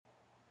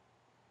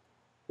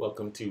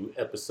Welcome to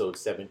episode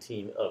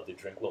 17 of the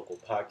Drink Local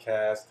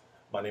podcast.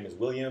 My name is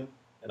William,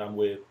 and I'm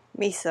with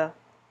Misa.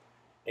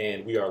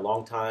 and we are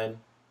longtime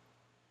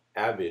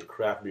avid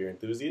craft beer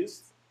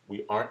enthusiasts.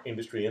 We aren't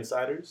industry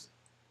insiders,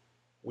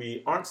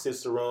 we aren't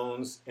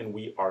cicerones, and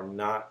we are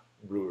not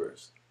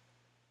brewers.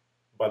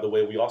 By the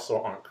way, we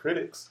also aren't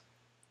critics.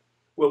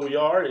 What we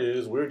are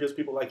is we're just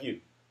people like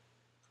you,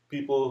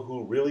 people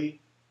who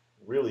really,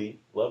 really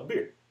love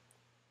beer.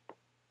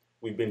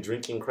 We've been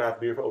drinking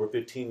craft beer for over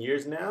 15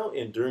 years now,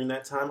 and during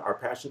that time, our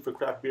passion for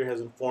craft beer has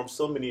informed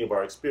so many of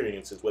our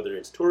experiences, whether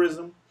it's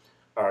tourism,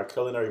 our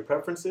culinary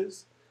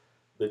preferences,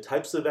 the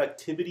types of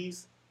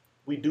activities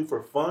we do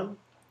for fun.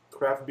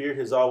 Craft beer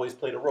has always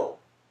played a role.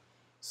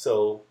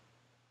 So,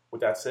 with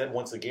that said,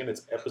 once again,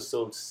 it's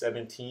episode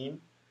 17.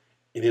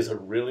 It is a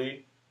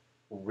really,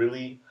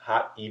 really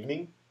hot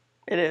evening.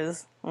 It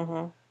is.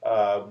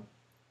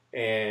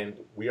 And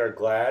we are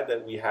glad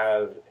that we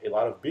have a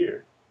lot of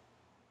beer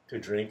to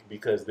drink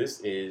because this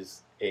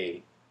is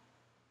a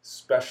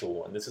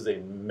special one. This is a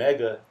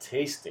mega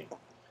tasting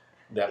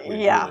that we're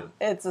doing.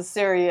 It's a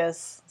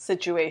serious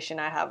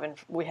situation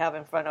we have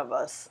in front of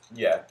us.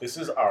 Yeah, this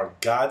is our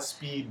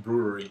Godspeed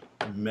Brewery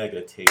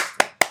mega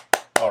tasting.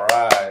 All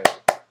right.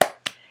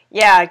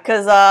 Yeah,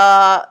 because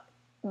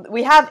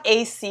we have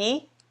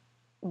AC,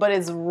 but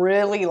it's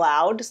really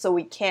loud, so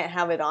we can't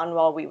have it on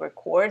while we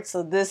record.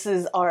 So this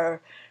is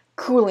our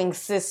cooling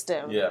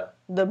system. Yeah.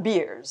 The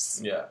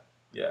beers. Yeah.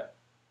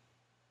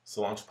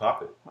 So why don't you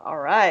pop it? All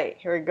right,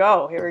 here we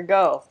go.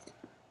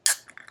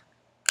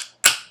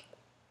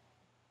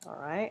 All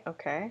right,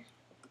 okay.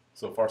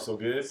 So far, so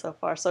good? So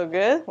far, so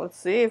good. Let's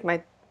see if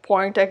my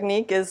pouring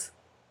technique is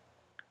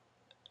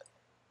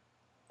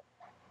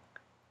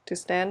to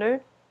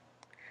standard.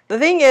 The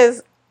thing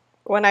is,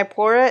 when I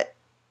pour it,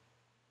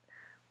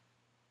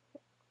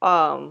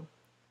 wow,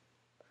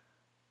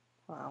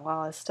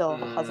 it still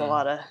has a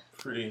lot of...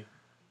 Pretty.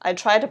 I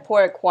tried to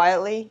pour it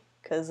quietly,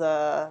 because,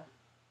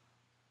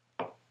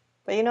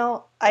 but you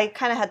know, I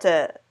kind of had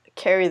to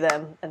carry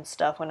them and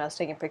stuff when I was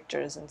taking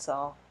pictures, and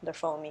so they're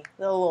foamy.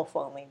 They're a little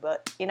foamy,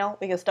 but, you know,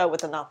 we can start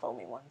with the not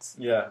foamy ones.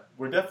 Yeah,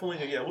 we'll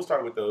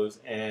start with those,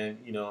 and,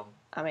 you know...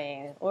 I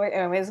mean,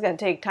 it's going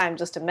to take time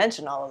just to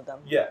mention all of them.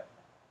 Yeah,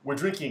 we're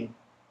drinking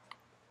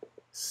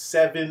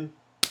 7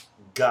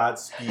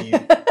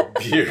 Godspeed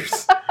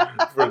beers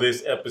for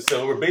this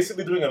episode. We're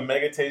basically doing a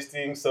mega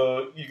tasting,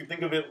 so you can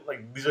think of it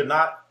like these are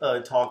not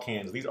tall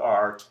cans. These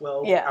are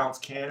 12-ounce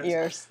cans.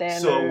 Your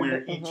standard. So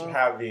we're each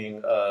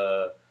having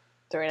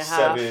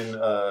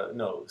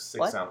 3.5.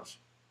 6 ounce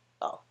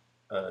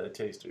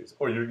tasters.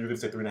 Or you're going to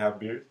say 3.5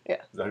 beers?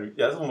 Yeah.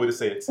 That's one way to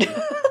say it.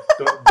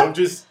 Don't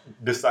just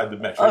decide the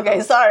metric.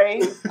 Okay,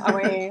 sorry. I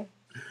mean...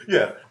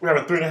 Yeah, we're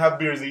having 3.5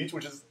 beers each,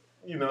 which is,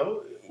 you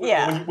know...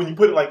 Yeah. When you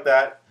put it like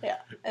that... Yeah.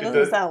 It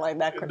doesn't sound like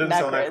that, it doesn't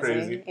sound that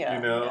crazy. Yeah.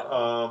 You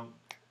know?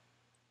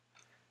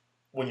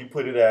 When you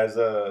put it as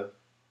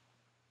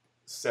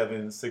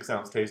 7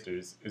 6-ounce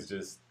tasters, it's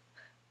just...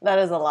 That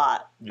is a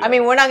lot. Yeah. I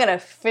mean, we're not going to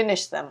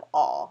finish them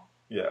all.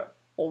 Yeah.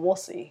 Well, we'll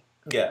see.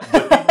 Yeah.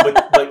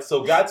 But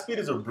so Godspeed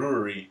is a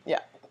brewery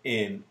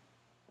in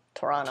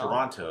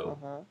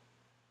Toronto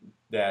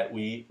that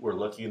we were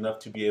lucky enough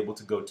to be able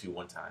to go to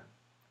one time.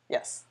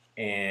 Yes.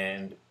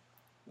 And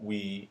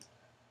we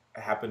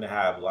happen to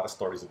have a lot of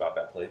stories about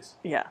that place.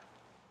 Yeah.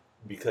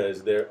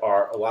 Because there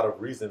are a lot of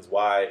reasons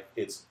why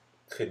it's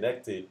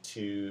connected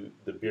to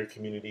the beer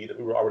community that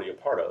we were already a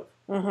part of.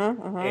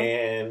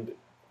 And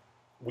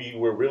we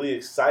were really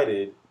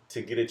excited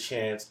to get a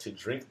chance to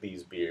drink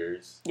these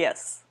beers.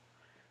 Yes.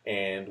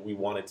 And we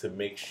wanted to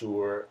make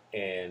sure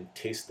and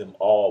taste them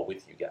all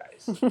with you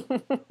guys.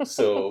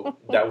 So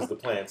that was the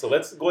plan. So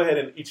let's go ahead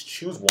and each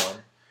choose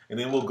one. And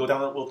then we'll go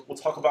down, we'll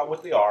talk about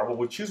what they are. But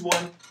we'll choose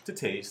one to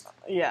taste.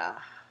 Yeah.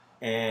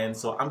 And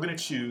so I'm going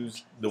to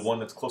choose the one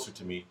that's closer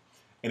to me.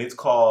 And it's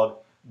called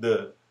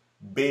the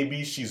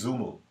Baby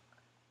Shizumu.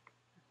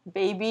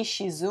 Baby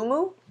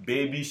Shizumu?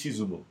 Baby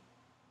Shizumu.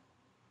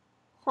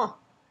 Huh.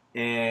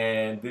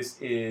 And this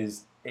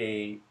is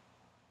a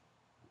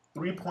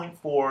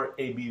 3.4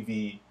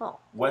 ABV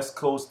West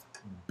Coast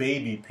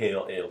Baby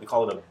Pale Ale. They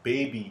call it a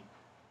Baby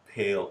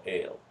Pale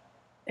Ale.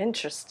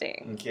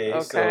 Interesting.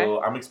 Okay.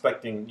 So I'm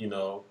expecting, you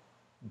know,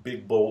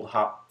 big, bold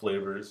hop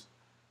flavors.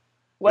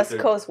 West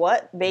Coast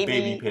what?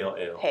 Baby Pale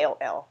Ale. Pale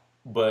Ale.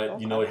 But,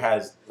 you know, it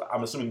has,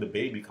 I'm assuming the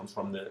baby comes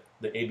from the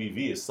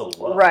ABV is so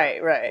low.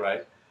 Right.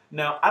 Right?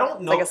 Now, I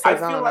don't know. Like I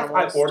feel like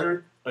I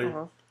ordered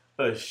a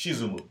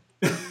Shizumu.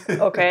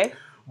 Okay.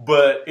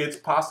 But it's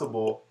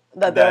possible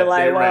that they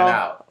ran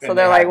out. So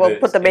they're like, well,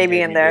 put the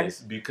baby in there.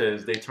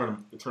 Because they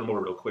turn them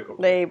over real quick.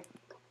 They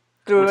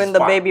threw in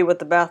the baby with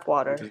the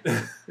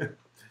bathwater.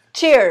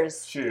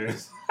 Cheers.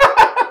 Cheers.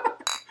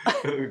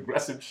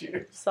 Aggressive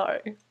cheers.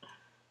 Sorry.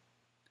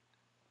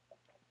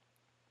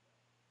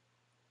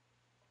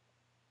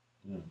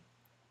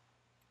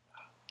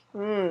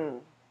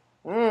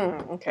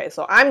 Okay,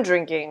 so I'm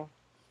drinking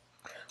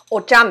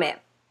ochame.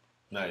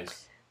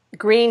 Nice.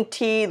 Green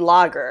tea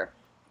lager.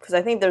 Because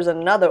I think there's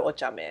another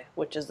ochame,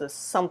 which is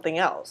something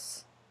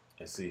else.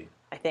 I see.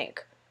 I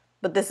think.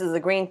 but this is a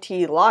green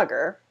tea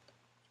lager,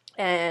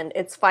 and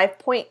it's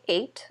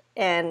 5.8.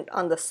 And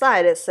on the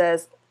side it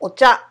says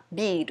ocha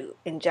biru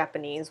in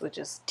Japanese, which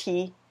is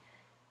tea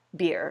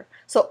beer.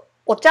 So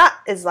ocha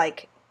is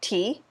like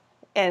tea,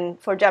 and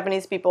for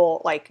Japanese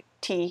people, like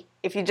tea,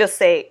 if you just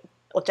say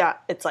ocha,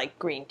 it's like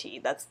green tea.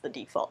 That's the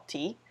default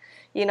tea,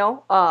 you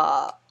know.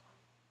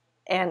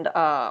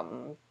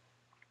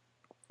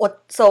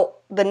 So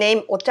the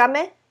name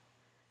ochame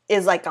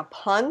is like a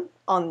pun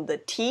on the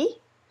tea,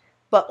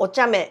 but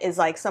ochame is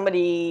like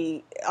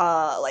somebody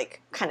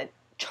like kind of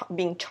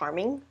being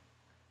charming,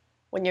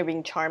 when you're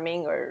being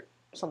charming or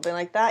something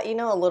like that, you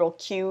know, a little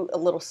cute, a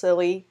little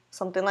silly,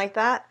 something like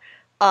that.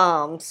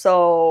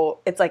 So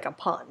it's like a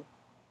pun.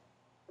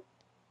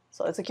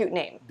 So it's a cute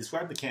name.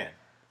 Describe the can.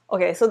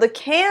 Okay, so the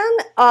can,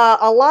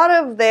 a lot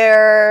of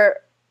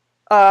their,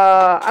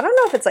 I don't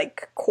know if it's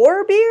like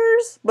core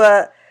beers,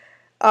 but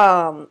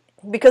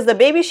because the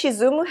Baby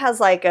Shizumu has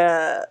like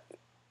a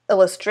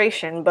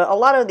illustration, but a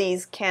lot of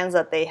these cans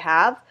that they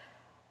have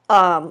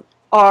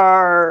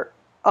are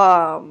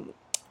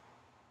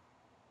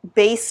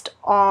based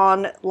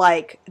on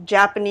like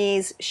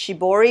Japanese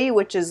shibori,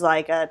 which is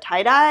like a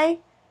tie-dye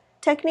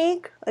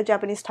technique, a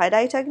Japanese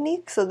tie-dye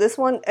technique. So this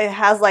one, it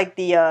has like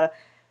the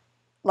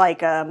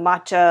like a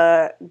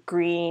matcha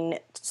green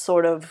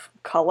sort of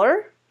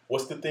color.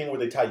 What's the thing where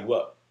they tie you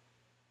up?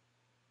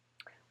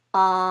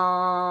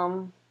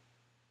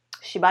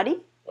 Shibari.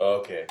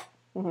 Okay.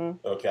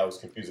 Okay, I was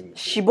confusing the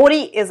two.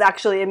 Shibori is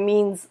actually, it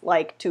means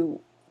like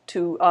to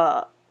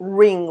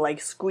ring,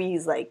 like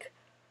squeeze, like,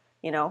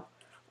 you know.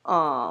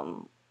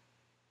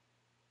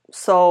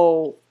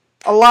 So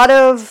a lot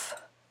of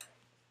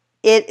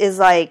it is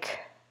like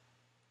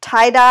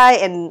tie-dye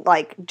and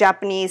like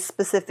Japanese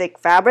specific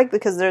fabric,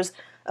 because there's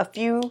a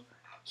few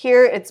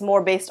here. It's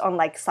more based on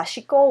like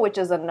sashiko, which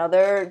is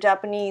another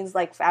Japanese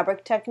like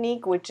fabric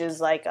technique, which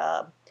is like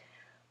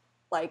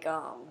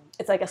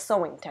it's like a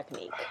sewing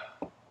technique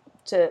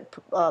to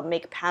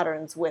make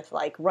patterns with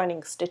like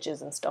running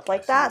stitches and stuff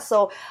like that.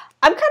 So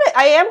I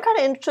am kind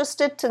of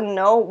interested to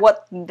know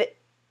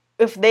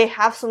if they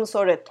have some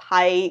sort of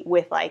tie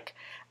with like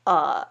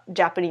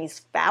Japanese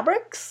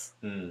fabrics.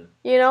 You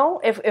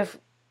know, if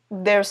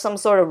there's some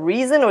sort of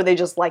reason, or they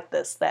just like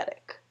the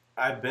aesthetic.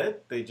 I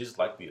bet they just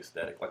like the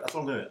aesthetic. Like that's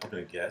what I'm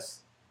gonna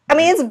guess. I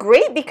mean, it's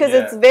great because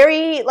it's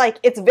very like,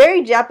 it's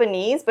very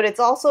Japanese, but it's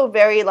also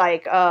very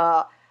like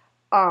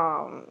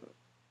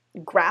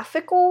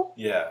graphical.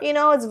 Yeah. You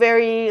know, it's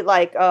very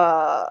like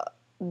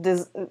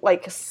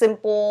like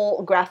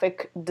simple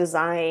graphic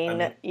design. I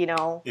mean, you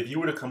know, if you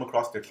were to come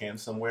across their can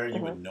somewhere,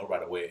 you would know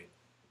right away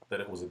that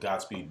it was a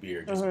Godspeed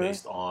beer, just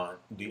based on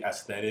the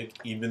aesthetic.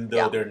 Even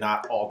though they're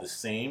not all the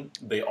same,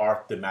 they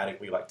are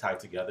thematically like tied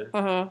together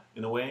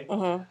in a way.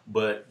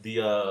 But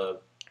the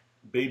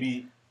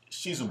Baby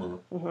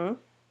Shizumu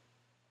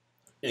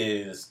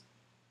is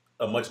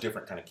a much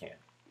different kind of can.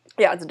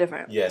 Yeah, it's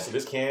different. Yeah, so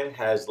this can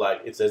has like,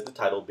 it says the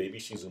title Baby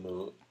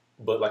Shizumu,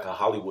 but like a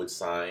Hollywood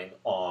sign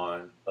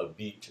on a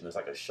beach, and there's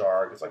like a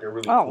shark. It's like a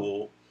really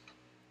cool.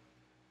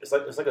 It's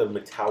like a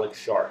metallic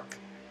shark,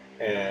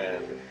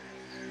 and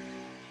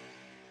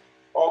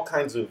all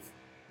kinds of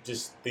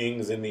just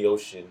things in the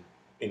ocean,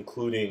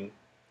 including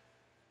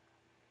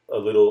a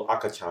little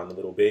akachan, a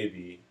little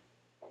baby.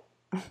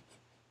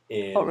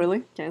 Oh,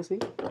 really? Can I see?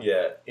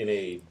 Yeah, in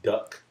a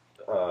duck.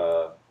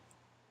 What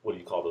do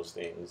you call those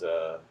things?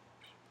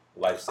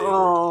 Lifesaver.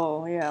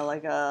 Oh, yeah,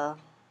 like a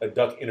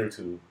duck inner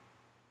tube.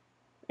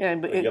 Yeah,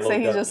 but it's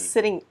like he's just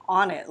sitting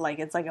on it, like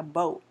it's like a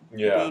boat.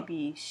 Yeah.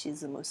 Baby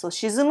Shizumu. So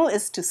Shizumu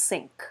is to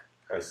sink.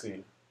 I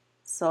see.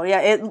 So yeah,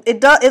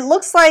 it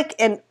looks like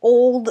an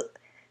old.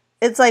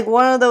 It's like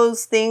one of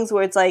those things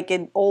where it's like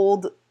an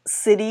old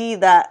city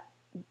that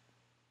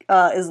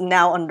is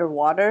now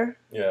underwater.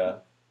 Yeah.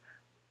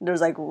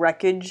 There's like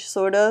wreckage,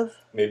 sort of.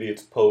 Maybe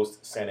it's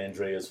post San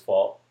Andreas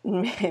fault.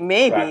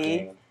 Maybe.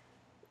 Cracking,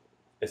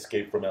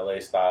 Escape from LA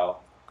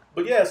style.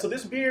 But yeah, so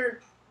this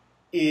beer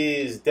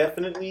is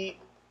definitely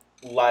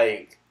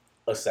like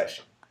a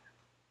session.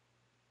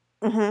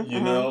 You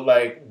know,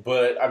 like,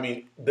 but I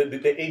mean, the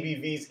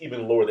ABV is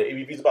even lower. The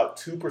ABV is about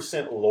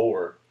 2%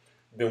 lower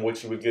than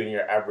what you would get in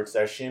your average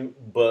session.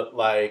 But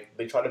like,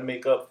 they try to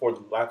make up for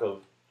the lack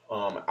of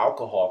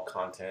alcohol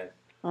content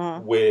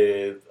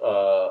with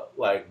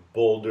like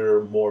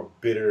bolder, more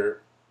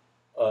bitter,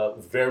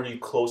 very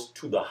close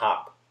to the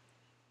hop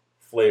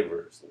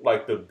flavors.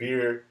 Like the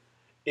beer,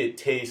 it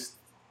tastes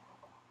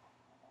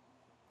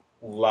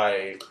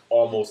like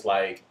almost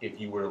like if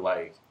you were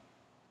like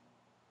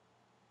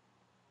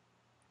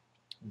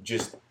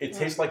just, it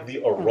tastes like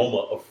the aroma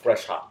of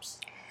fresh hops.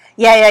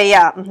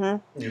 Yeah.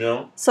 You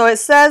know? So it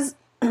says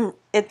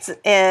it's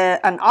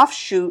an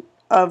offshoot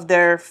of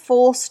their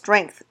full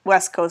strength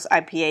West Coast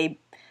IPA,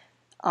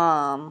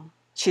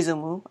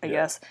 Shizumu, I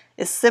guess,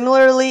 is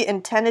similarly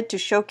intended to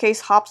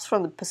showcase hops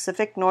from the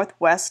Pacific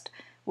Northwest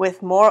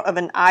with more of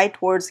an eye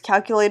towards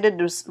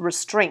calculated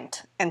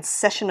restraint and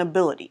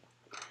sessionability.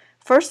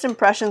 First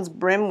impressions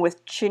brim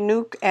with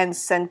Chinook and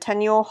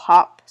Centennial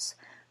hops,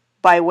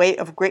 by way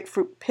of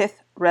grapefruit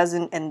pith,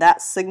 resin, and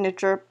that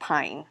signature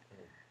pine.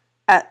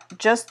 At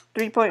just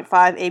 3.5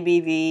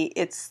 ABV,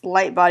 its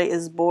light body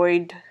is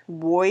buoyed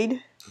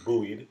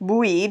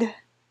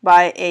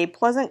by a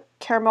pleasant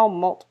caramel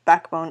malt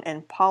backbone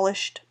and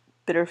polished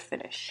bitter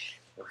finish.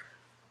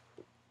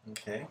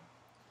 Okay.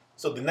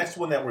 So the next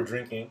one that we're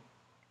drinking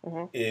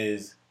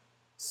is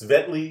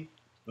Svetli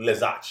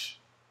Lezach,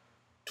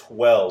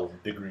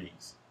 12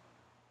 degrees.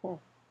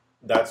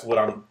 That's what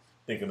I'm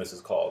thinking this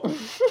is called.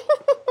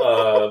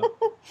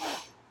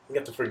 You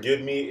have to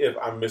forgive me if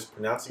I'm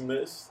mispronouncing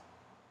this,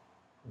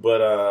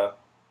 but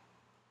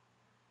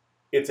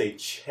it's a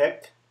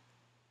Czech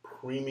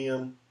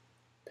premium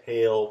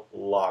pale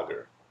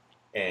lager.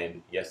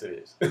 And yes, it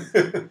is.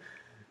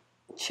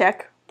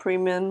 Czech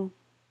premium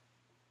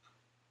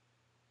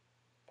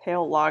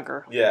pale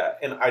lager. Yeah,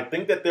 and I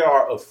think that there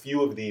are a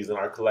few of these in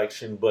our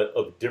collection, but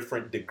of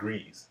different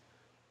degrees.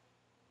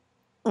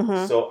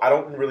 So I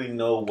don't really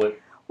know what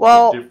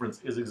the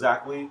difference is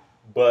exactly.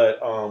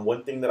 But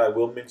one thing that I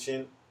will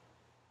mention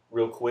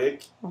real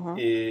quick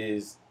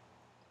is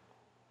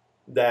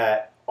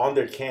that on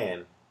their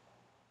can,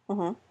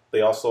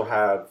 they also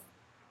have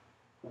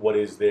what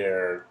is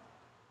their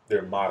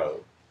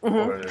motto,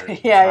 or their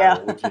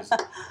title, which is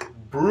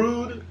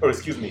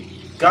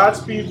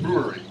Godspeed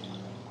Brewery.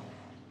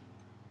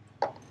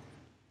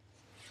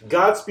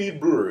 Godspeed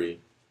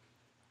Brewery,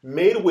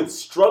 made with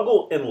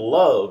struggle and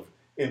love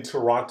in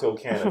Toronto,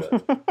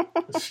 Canada.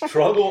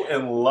 Struggle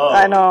and love.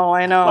 I know.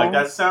 Like,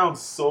 that sounds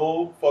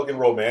so fucking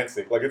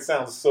romantic. Like, it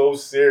sounds so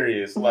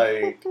serious.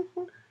 Like,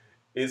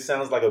 it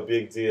sounds like a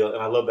big deal,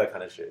 and I love that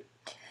kind of shit.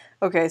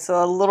 Okay,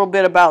 so a little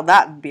bit about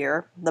that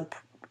beer, the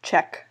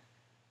Czech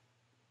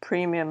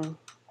premium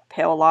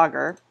pale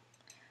lager.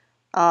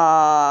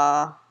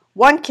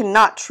 One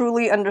cannot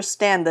truly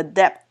understand the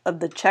depth of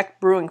the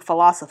Czech brewing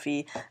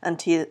philosophy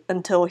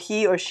until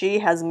he or she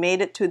has made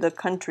it to the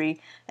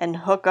country and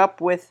hook up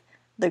with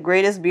the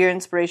greatest beer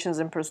inspirations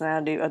and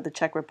personality of the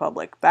Czech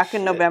Republic. Back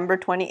in November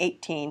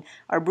 2018,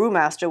 our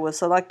brewmaster was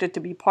selected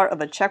to be part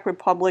of a Czech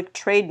Republic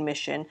trade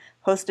mission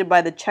hosted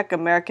by the Czech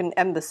American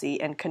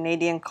Embassy and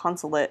Canadian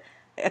Consulate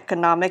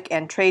Economic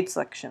and Trade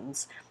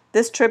Sections.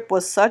 This trip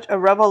was such a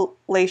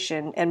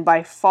revelation and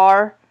by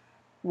far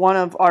one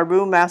of our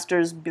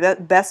brewmaster's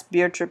best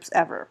beer trips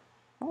ever.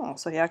 Oh,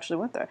 so he actually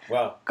went there.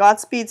 Wow.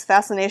 Godspeed's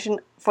fascination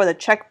for the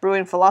Czech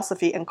brewing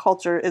philosophy and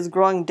culture is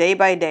growing day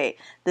by day.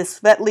 This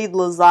Svetli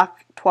Lezach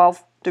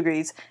 12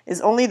 degrees is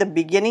only the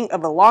beginning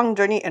of a long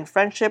journey in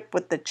friendship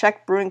with the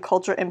Czech brewing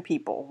culture and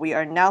people. We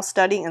are now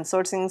studying and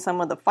sourcing some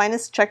of the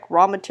finest Czech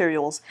raw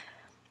materials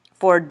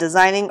for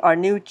designing our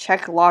new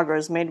Czech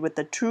lagers made with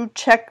the true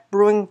Czech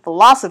brewing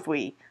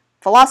philosophy.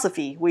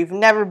 We've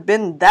never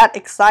been that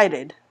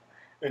excited.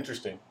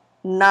 Interesting.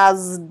 Na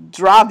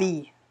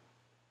zdraví.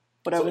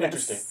 Whatever So that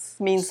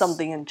interesting. means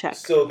something in Czech.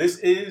 So this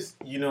is,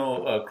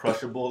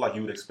 crushable like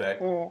you would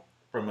expect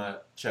from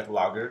a Czech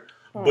lager.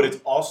 But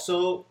it's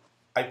also,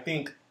 I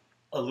think,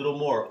 a little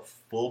more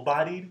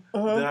full-bodied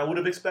than I would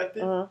have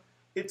expected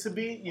it to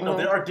be.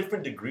 There are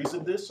different degrees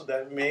of this, so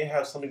that may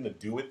have something to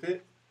do with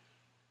it.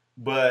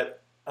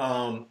 But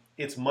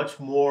it's much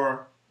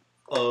more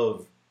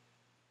of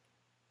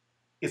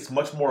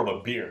a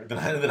beer than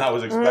I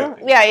was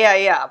expecting.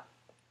 Yeah.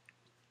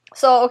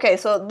 So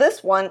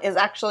this one is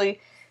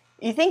actually,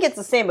 you think it's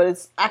the same, but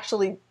it's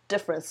actually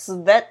different.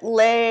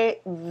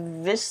 Svetlé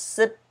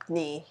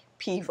Vysypny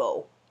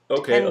Pivo.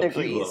 Okay, 10 a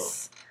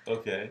degrees. Pivo.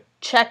 Okay.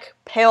 Czech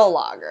pale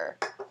lager.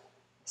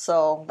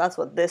 So that's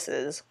what this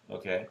is.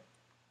 Okay.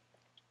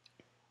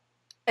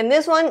 And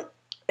this one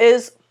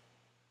is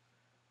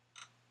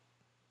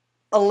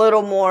a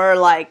little more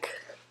like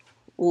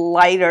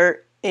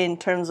lighter in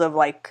terms of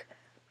like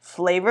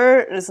flavor.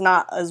 It's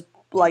not as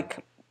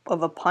like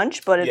of a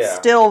punch, but it's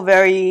still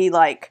very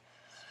like...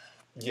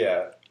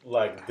 Yeah,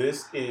 like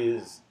this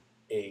is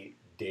a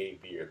day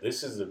beer.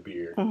 This is a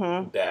beer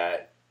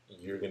that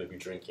you're going to be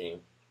drinking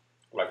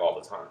like all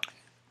the time.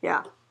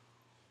 Yeah.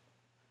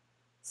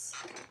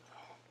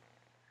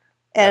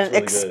 And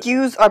really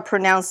excuse our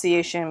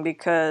pronunciation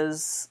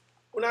because...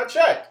 We're not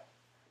Czech.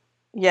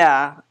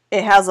 Yeah.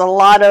 It has a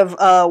lot of,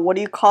 what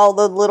do you call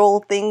the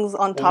little things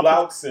on top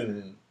Umlauts of...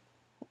 and...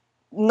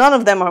 None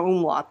of them are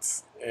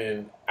umlauts.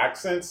 And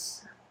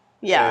accents.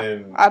 Yeah.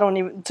 And... I don't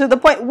even... To the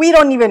point, we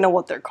don't even know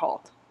what they're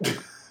called.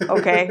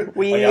 Okay?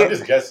 I'm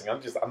just guessing.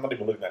 I'm not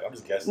even looking at it. I'm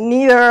just guessing.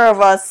 Neither of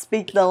us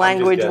speak the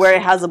language where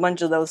it has a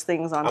bunch of those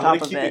things on top of it. I'm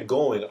going to keep it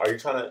going. Are you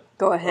trying to...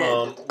 Go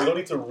ahead. We don't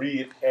need to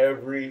read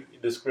every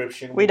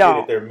description. We don't.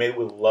 Get it. They're made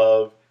with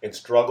love and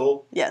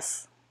struggle.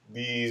 Yes.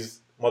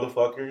 These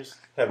motherfuckers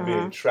have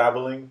been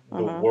traveling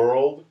the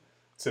world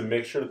to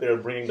make sure that they're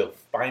bringing the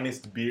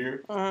finest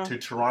beer to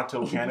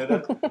Toronto,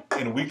 Canada.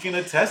 And we can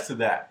attest to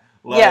that.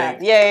 Like,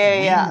 we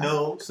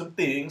know some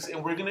things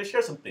and we're going to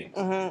share some things.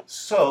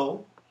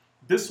 So...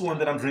 This one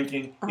that I'm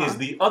drinking is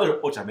the other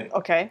Ochame.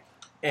 Okay.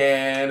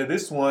 And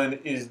this one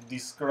is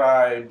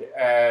described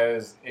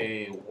as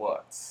a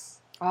what?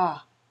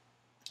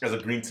 As a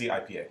green tea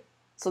IPA.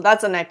 So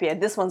that's an IPA.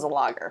 This one's a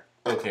lager.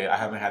 Okay, I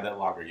haven't had that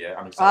lager yet.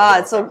 I'm excited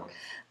about So that one.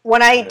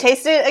 when I Yeah.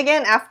 tasted it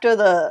again after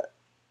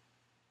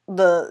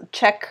the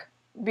Czech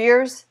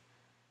beers,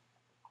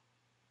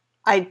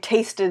 I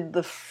tasted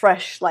the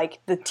fresh, like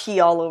the tea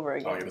all over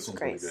again. Oh yeah, this one's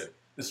Great. really good.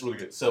 This is really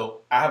good.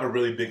 So I have a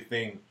really big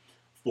thing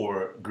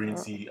for green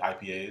tea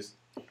IPAs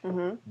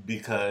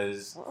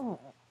because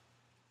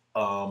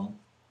Oh.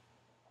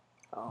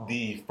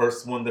 the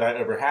first one that I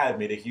ever had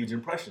made a huge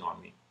impression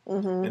on me,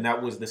 and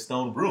that was the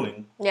Stone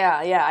Brewing. Yeah.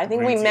 I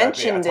think we green tea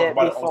mentioned IPA. I talk it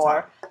about it all the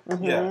before.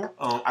 time.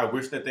 Yeah, I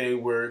wish that they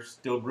were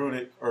still brewing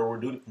it or were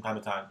doing it from time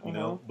to time, you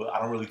know. But I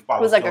don't really follow.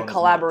 It was like a Stone as much.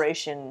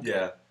 collaboration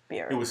Yeah,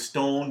 beer. it was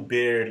Stone,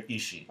 Baird,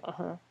 Ishii.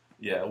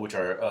 Yeah, which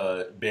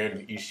are Baird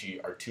and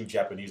Ishii are two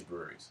Japanese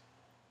breweries.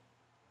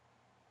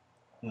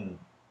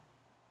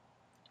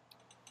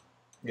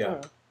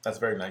 Yeah, that's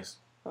very nice.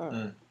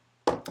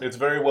 It's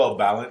very well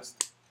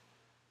balanced.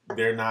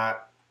 They're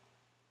not.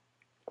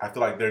 I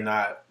feel like they're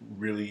not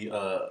really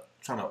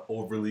trying to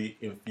overly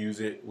infuse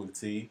it with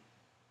tea.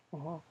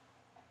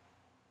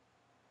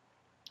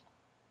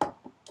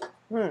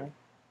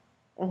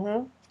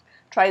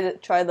 Try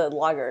the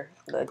lager,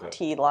 the Okay.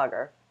 tea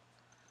lager. I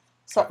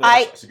So feel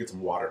like I should get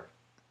some water.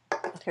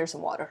 here's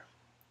some water.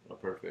 Oh,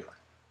 perfect.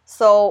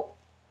 So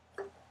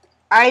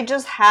I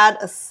just had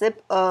a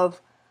sip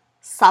of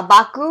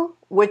Sabaku,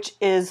 which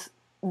is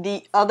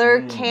the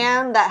other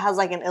can that has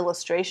like an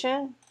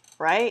illustration,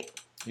 right?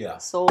 Yeah.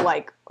 So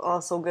like, oh,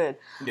 so good.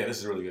 Yeah, this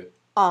is really good.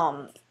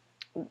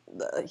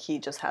 He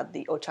just had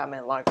the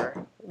Ochame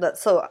lager.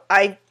 So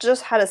I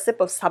just had a sip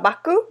of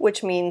Sabaku,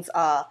 which means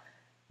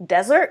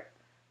desert.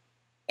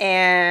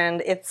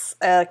 And it's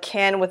a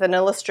can with an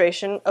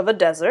illustration of a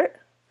desert.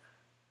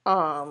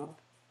 And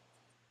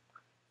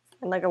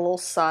like a little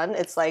sun.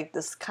 It's like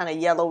this kind of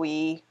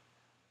yellowy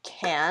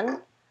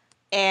can.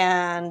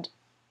 And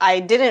I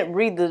didn't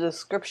read the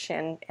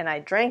description and I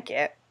drank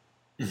it.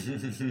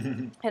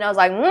 And I was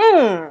like,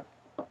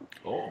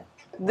 Oh.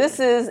 This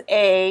is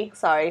a,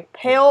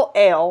 pale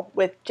ale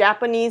with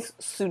Japanese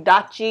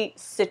Sudachi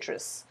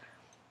citrus.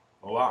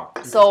 Oh wow.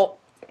 So,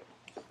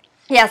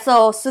 yeah,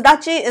 so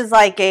Sudachi is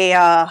like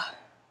a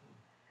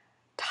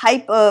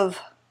type of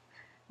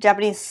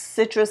Japanese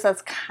citrus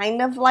that's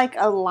kind of like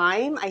a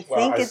lime. I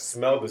think I it's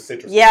smell the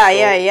citrus.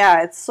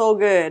 yeah. It's so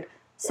good.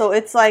 So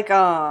it's like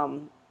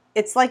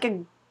a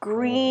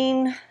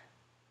green.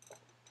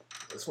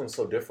 This one's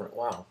so different.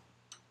 Wow.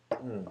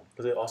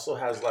 Because it also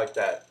has like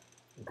that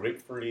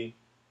grapefruity.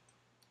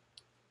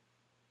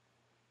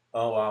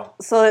 Oh wow.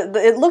 So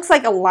it looks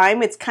like a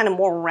lime. It's kind of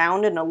more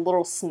round and a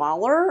little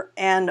smaller,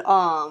 and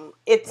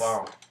it's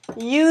Wow.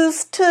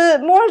 used to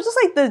more just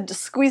like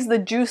squeeze the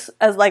juice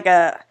as like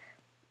a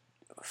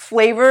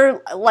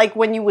flavor, like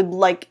when you would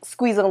like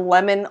squeeze a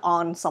lemon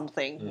on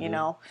something, you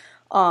know.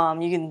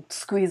 You can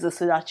squeeze a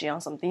sudachi on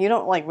something. You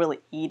don't like really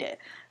eat it.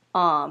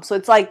 So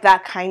it's like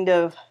that kind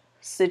of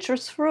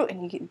citrus fruit,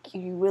 and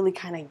you really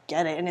kind of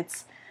get it, and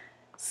it's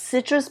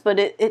citrus, but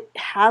it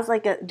has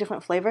like a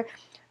different flavor.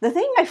 The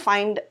thing I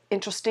find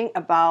interesting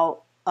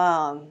about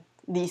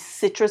these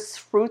citrus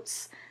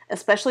fruits,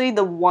 especially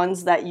the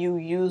ones that you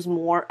use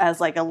more as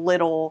like a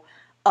little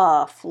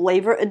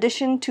flavor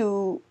addition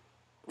to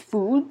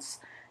foods,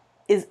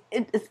 is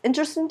it's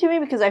interesting to me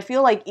because I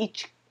feel like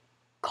each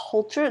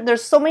culture,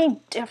 there's so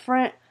many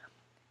different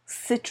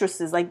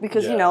citruses, like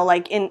because you know,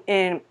 like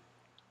in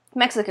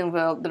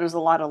Mexicanville there's a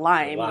lot of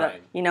lime.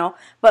 You know,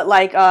 but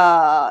like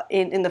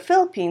in the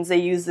Philippines they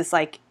use this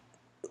like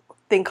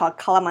thing called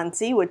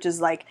calamansi, which is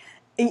like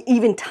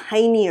even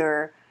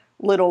tinier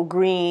little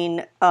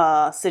green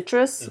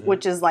citrus,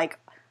 which is like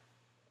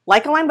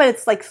a lime, but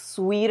it's like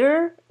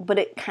sweeter, but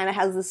it kind of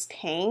has this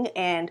tang,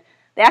 and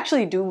they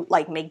actually do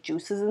like make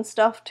juices and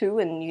stuff too,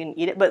 and you can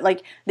eat it, but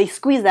like they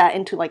squeeze that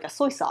into like a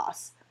soy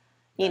sauce,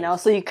 you know,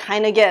 so you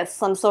kind of get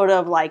some sort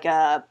of like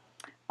a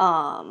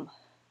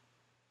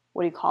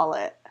what do you call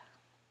it,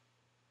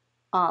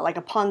 like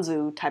a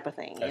ponzu type of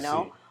thing, you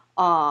know.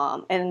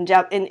 And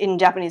in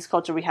Japanese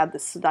culture, we have the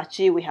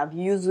sudachi, we have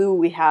yuzu,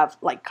 we have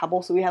like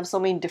kabo, so we have so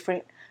many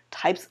different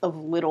types of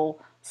little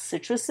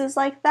citruses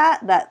like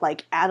that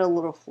like add a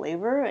little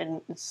flavor,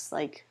 and it's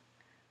like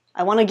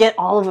I want to get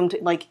all of them to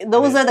like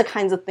those are the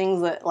kinds of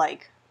things that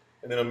like.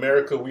 And in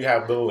America, we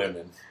have the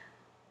lemon.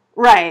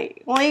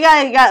 Right. Well, you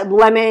got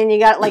lemon, you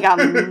got like a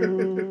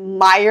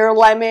Meyer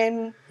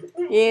lemon,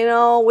 you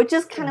know, which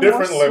is kind of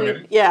Different more sweet.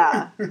 lemon.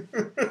 Yeah.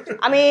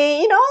 I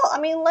mean, you know,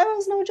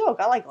 lemon's no joke.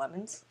 I like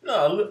lemons.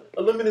 No,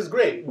 a lemon is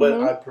great,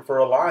 but I prefer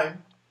a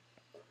lime.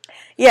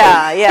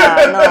 Yeah,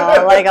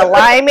 no, like a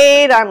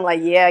limeade. I'm like,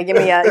 yeah, give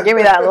me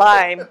that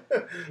lime.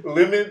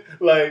 Lemon,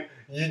 like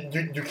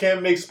you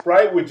can't make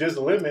Sprite with just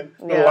lemon.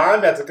 The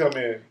lime has to come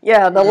in.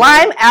 Yeah, the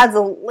lime adds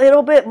a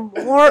little bit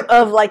more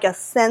of like a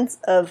sense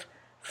of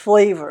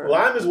flavor.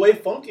 Lime is way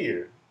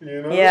funkier,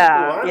 you know.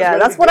 Yeah.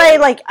 That's what I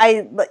like.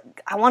 I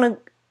want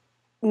to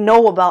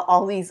know about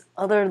all these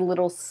other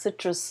little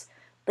citrus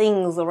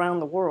things around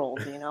the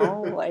world. You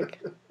know, like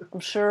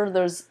I'm sure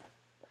there's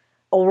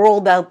a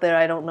world out there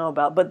I don't know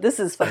about, but this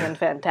is fucking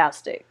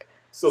fantastic.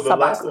 So the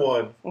last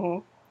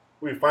one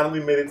We finally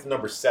made it to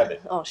number 7.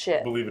 Oh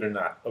shit. Believe it or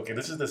not. Okay,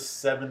 this is the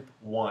 7th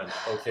one.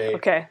 Okay.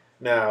 Okay.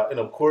 Now, and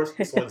of course,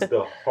 this one's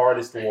the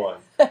hardest one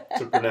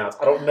to pronounce.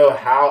 I don't know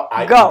how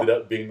I Go. ended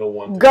up being the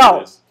one to Go. do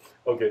this.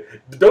 Okay,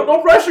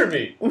 don't pressure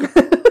me.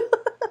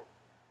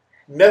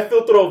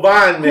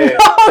 Nefiltrovane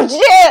Oh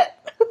shit.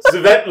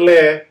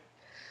 Svetle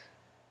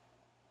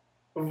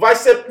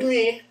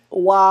Vysepni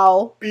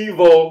Wow.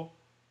 Pivo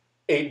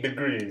 8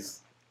 degrees.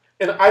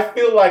 And I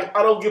feel like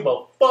I don't give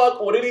a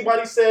fuck what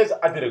anybody says.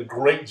 I did a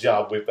great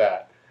job with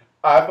that.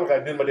 I feel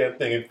like I did my damn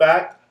thing. In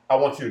fact, I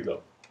want you to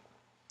go.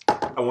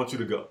 I want you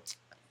to go.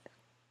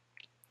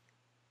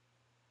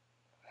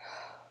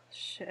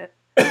 Shit.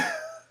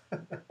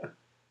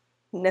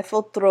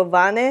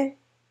 Nefiltrovane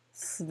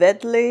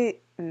Svetle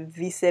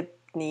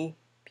Vysepni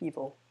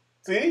people.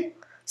 See?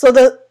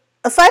 So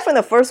aside from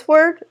the first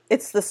word,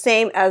 it's the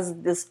same as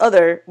this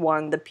other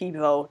one, the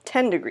pivo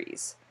 10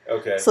 degrees.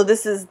 Okay. So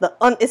this is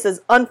it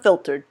says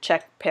unfiltered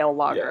Czech pale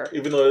lager. Yeah,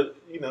 even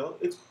though,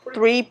 it's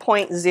pretty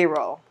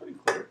 3.0. pretty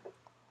clear.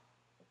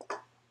 All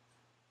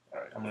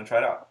right, I'm going to try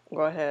it out.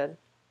 Go ahead.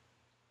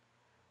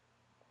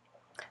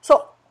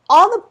 So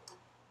all the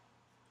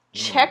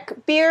Czech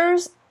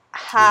beers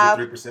have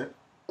 3%?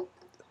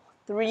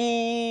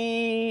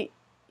 3.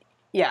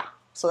 Yeah.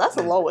 So that's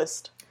the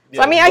lowest.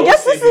 So Yeah, I mean, I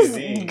guess this is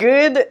ABV.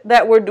 good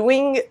that we're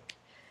doing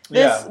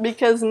this Yeah.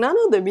 because none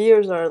of the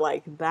beers are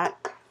like that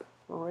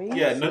crazy.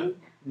 Yeah,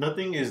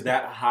 nothing is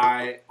that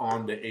high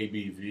on the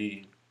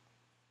ABV.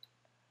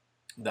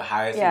 The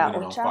highest is Yeah, on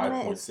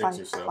Ochame is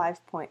 5.6 or so.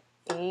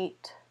 5.8.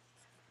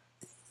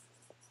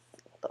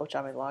 The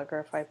Ochame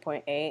Lager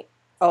 5.8.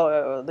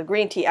 Oh, the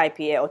green tea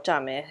IPA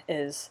Ochame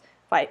is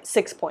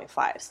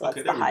 6.5. So that's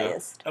Okay, the there we go.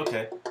 highest.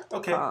 Okay.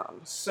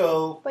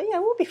 But yeah,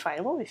 we'll be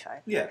fine. We'll be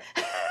fine. Yeah,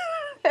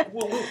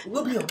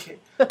 we'll be okay.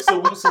 So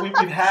we've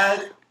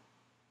had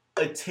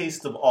a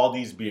taste of all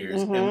these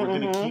beers, and we're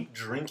gonna keep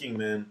drinking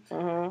them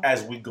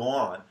as we go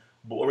on.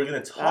 But what we're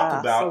gonna talk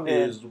about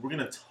is we're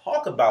gonna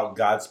talk about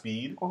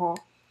Godspeed.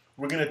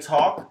 We're gonna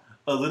talk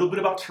a little bit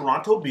about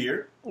Toronto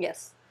beer.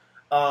 Yes.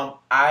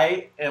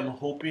 I am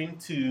hoping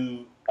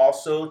to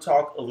also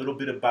talk a little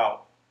bit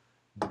about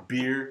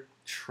beer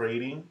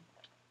trading,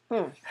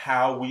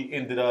 how we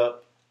ended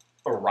up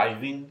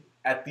arriving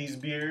at these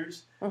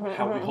beers,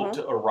 how we hope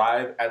to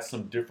arrive at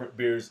some different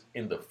beers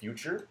in the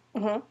future.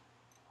 I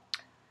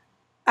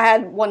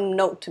had one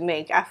note to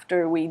make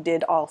after we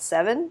did all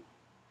 7.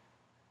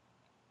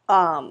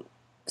 So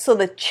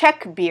the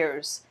Czech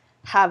beers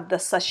have the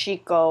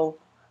sashiko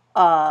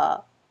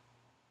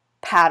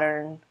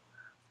pattern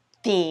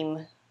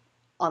theme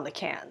on the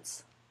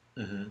cans.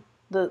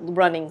 The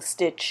running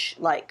stitch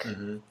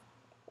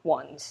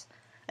ones.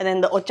 And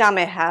then the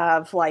Ochame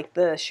have like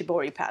the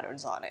shibori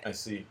patterns on it. I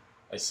see.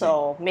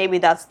 So maybe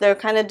that's their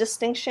kind of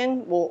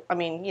distinction. Well,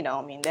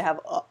 they have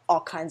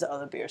all kinds of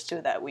other beers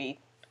too that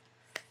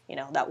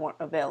that weren't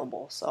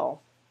available.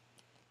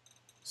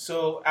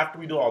 So after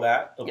we do all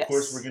that, of Yes.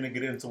 course, we're going to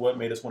get into what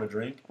made us want to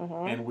drink,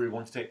 and we're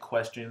going to take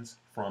questions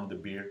from the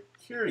Beer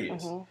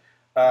Curious.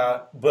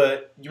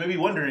 But you may be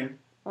wondering,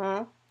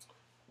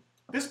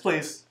 this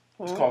place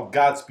is called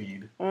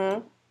Godspeed.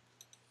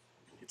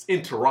 It's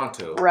in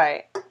Toronto.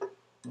 Right.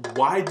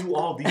 Why do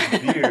all these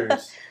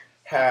beers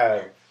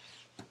have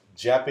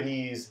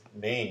Japanese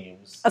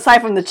names? Aside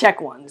from the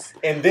Czech ones.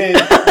 And then,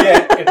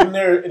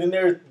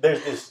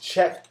 there's this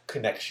Czech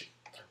connection.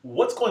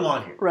 What's going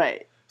on here?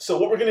 Right. So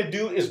what we're going to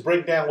do is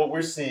break down what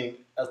we're seeing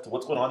as to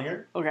what's going on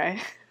here. Okay.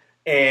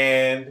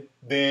 And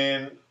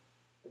then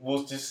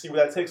we'll just see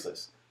where that takes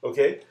us.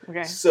 Okay?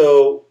 Okay.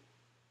 So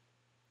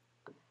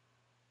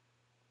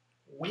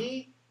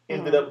we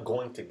ended up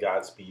going to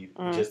Godspeed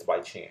just by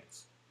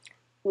chance.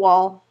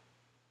 Well,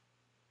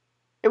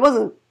 it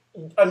wasn't.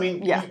 I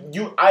mean, Yeah.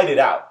 you eyed it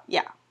out.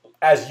 Yeah.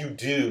 As you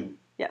do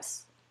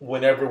Yes.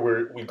 whenever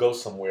we go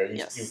somewhere. You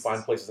Yes.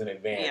 find places in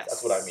advance. Yes.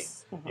 That's what I mean.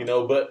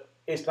 But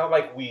it's not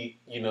like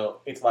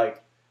it's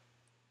like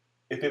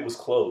if it was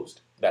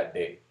closed that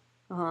day,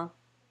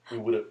 we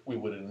would have.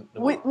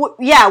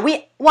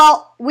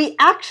 We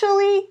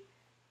actually,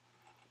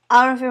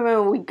 I don't know if you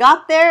remember, we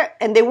got there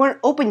and they weren't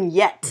open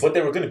yet. But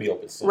they were going to be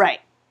open soon. Right.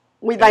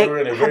 We And we were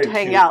in a had very to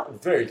hang cute,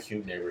 out. very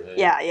cute neighborhood.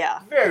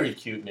 Yeah. Very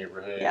cute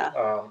neighborhood.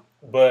 Yeah.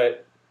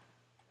 But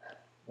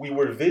we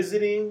were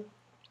visiting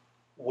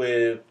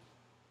with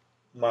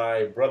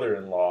my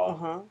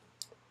brother-in-law,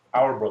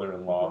 our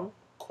brother-in-law,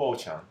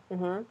 Ko-chan.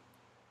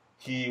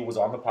 He was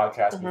on the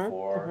podcast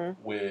before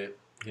with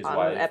his On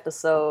wife, an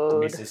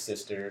episode. Misa's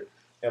sister,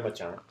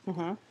 Emma-chan.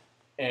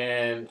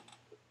 And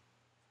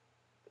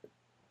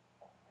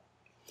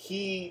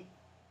he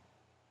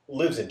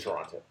lives in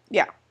Toronto.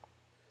 Yeah.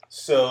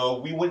 So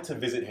we went to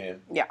visit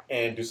him Yeah.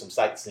 and do some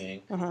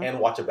sightseeing and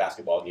watch a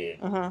basketball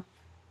game.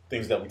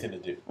 Things that we tend to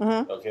do.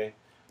 Okay?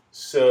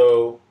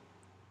 So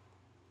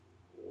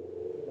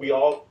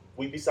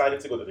we decided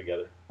to go there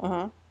together.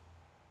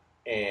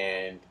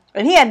 And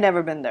he had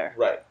never been there.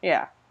 right.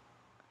 Yeah.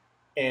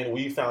 And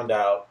we found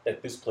out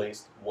that this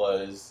place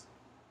was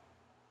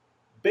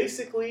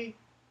basically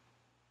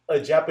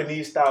a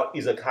Japanese style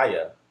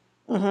izakaya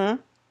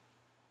Mm-hmm.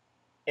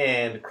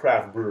 and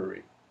craft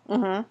brewery.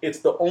 Mm-hmm. It's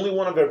the only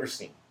one I've ever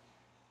seen.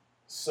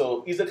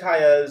 So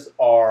izakayas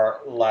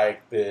are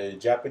like the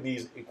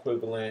Japanese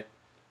equivalent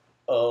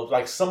of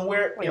like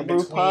somewhere Like a in brew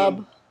between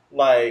pub.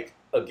 like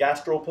a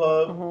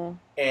gastropub Mm-hmm.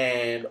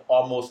 and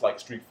almost like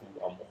street food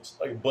almost.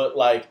 Like but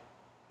like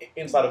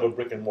inside of a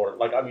brick and mortar.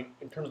 Like I mean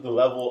in terms of the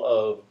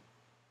level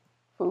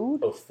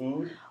Food? of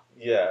food,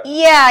 yeah.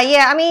 Yeah,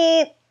 yeah. I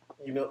mean,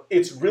 You know,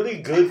 it's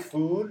really good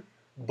food,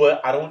 but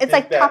I don't it's think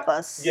like that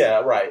tapas. yeah,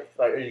 right.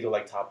 Like there you go,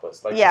 like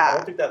tapas. Like I Yeah.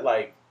 don't think that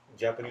like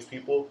Japanese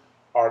people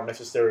are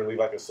necessarily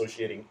like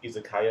associating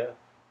izakaya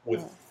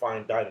with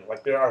fine dining.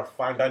 Like there are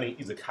fine dining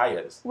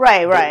izakayas.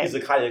 Right, But right.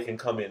 izakaya can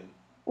come in.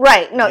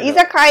 Right. No, You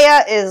know.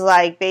 izakaya is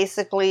like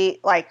basically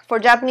like for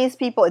Japanese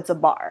people it's a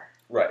bar,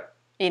 Right.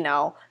 you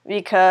know,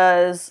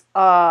 because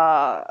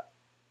I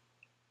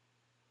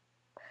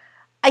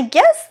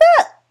guess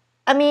that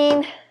I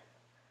mean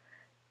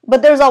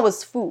but there's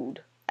always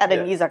food at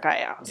an Yeah. izakaya.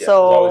 Yeah, there's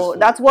So always food.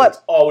 that's what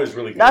It's always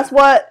really good. that's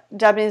what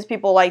Japanese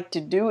people like to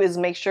do is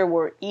make sure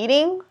we're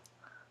eating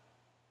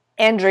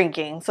and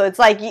drinking. So it's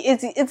like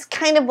it's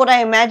kind of what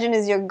I imagine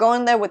is you're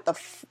going there with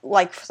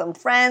like some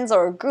friends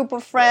or a group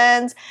of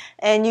friends,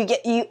 and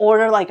you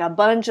order like a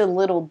bunch of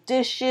little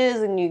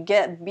dishes, and you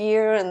get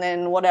beer, and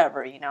then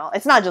whatever, you know.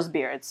 It's not just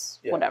beer; it's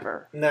Yeah.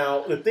 whatever.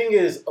 Now the thing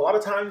is, a lot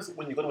of times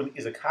when you go to an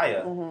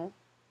izakaya, Mm-hmm.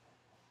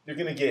 you're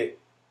gonna get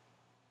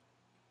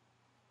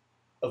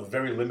a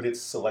very limited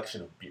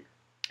selection of beer.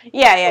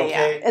 Yeah, yeah,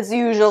 Okay. yeah. It's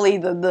usually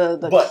the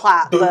But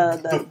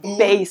the food-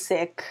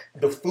 basic,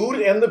 The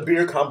food and the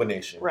beer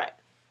combination right?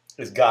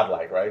 is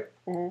godlike, right?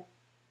 Mhm.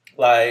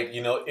 Like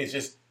you know, it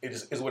just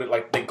is what it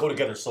like. They go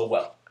together so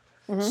well.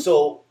 Mhm.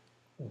 So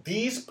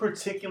these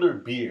particular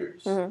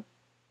beers Mhm.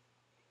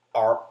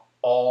 are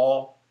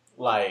all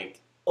like,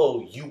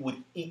 oh, you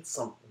would eat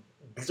some.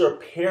 These are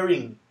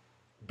pairing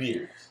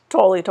beers.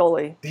 Totally,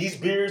 totally. These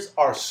beers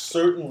are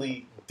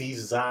certainly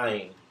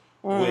designed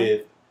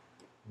with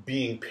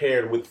being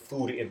paired with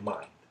food in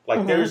mind.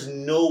 Like, there's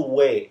no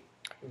way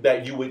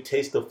that you would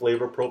taste the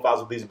flavor profiles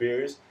of these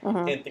beers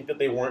and think that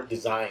they weren't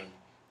designed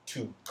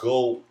to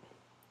go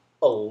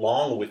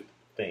along with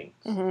things.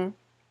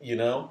 You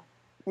know?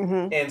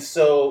 And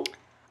so,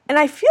 And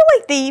I feel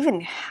like they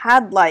even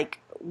had like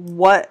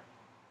what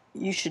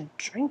you should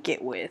drink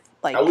it with,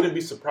 like I wouldn't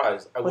be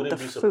surprised. I with wouldn't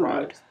the be food.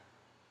 surprised.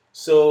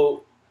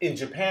 So, in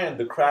Japan,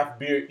 the craft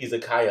beer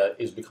izakaya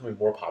is becoming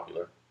more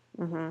popular.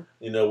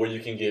 You know, where you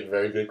can get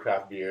very good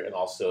craft beer and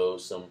also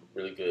some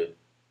really good,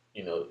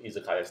 you know,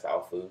 izakaya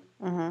style food.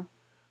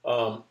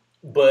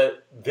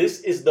 But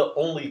this is the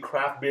only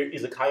craft beer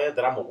izakaya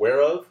that I'm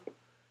aware of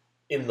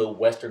in the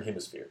Western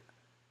Hemisphere.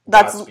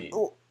 That's Godspeed.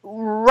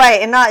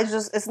 right, and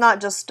it's not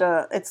just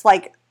it's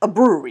like a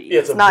brewery. Yeah,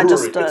 it's not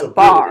brewery. just It's a a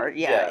bar.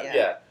 brewery.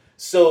 Yeah.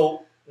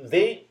 So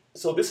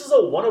this is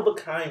a one of a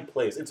kind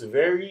place. It's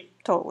very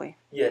Totally.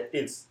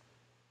 it's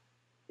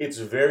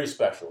very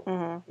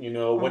special. You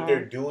know what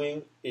they're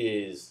doing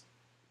is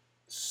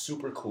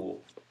super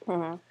cool,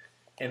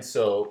 and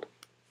so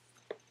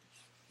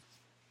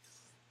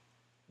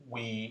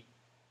we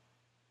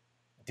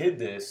did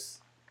this.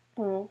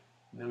 Then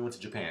we went to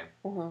Japan,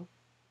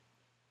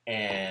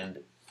 and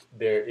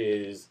there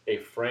is a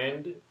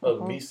friend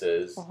of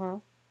Misa's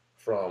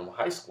from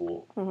high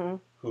school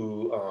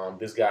who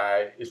this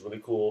guy is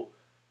really cool.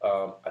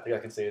 I think I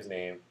can say his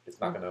name. It's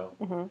not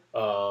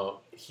gonna.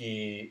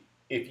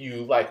 If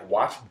you like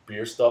watch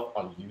beer stuff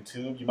on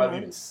YouTube, you might have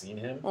even seen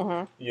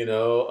him. You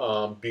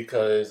know,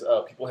 because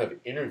people have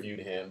interviewed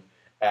him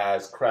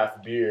as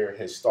craft beer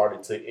has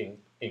started to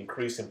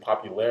increase in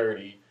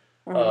popularity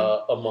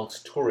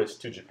amongst tourists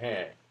to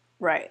Japan.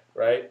 Right.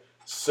 Right.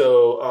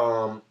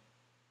 So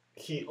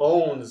he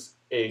owns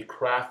a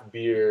craft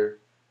beer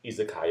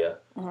izakaya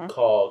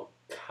called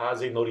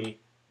Kazenori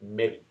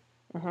Meri.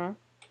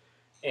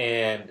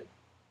 And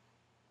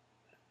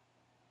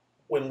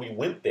when we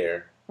went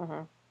there,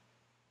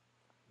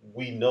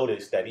 we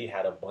noticed that he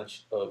had a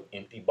bunch of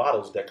empty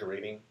bottles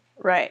decorating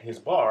Right. his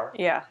bar,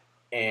 Yeah.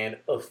 and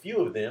a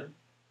few of them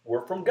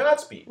were from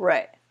Godspeed.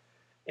 Right.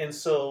 And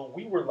so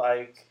we were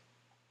like,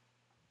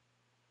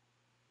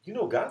 you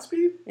know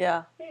Godspeed?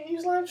 Yeah. And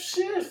he's like,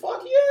 shit,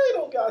 fuck yeah, I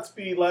know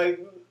Godspeed. Like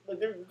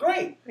they're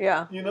great,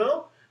 Yeah. you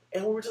know?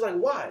 And we were just like,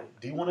 why?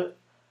 Do you want to?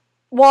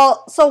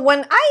 Well, so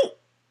when I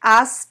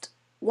asked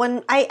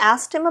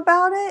him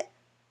about it,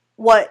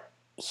 what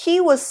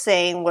he was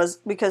saying was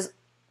because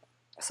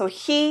so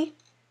he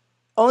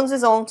owns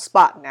his own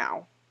spot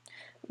now,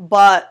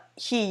 but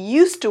he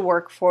used to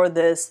work for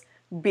this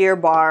beer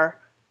bar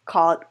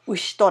called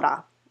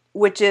Ushitora,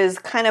 which is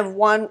kind of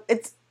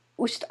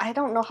I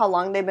don't know how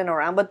long they've been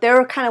around, but they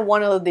were kind of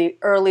one of the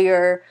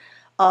earlier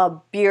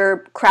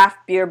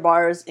craft beer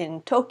bars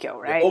in Tokyo,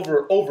 right?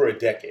 Over a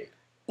decade.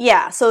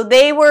 Yeah, so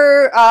they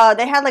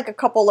had like a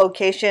couple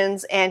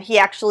locations, and he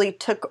actually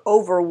took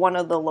over one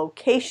of the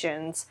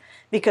locations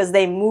because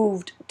they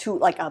moved to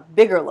like a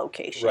bigger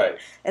location. Right.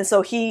 And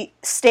so he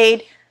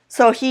stayed,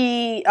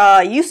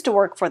 used to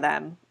work for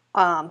them,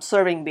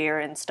 serving beer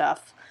and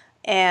stuff.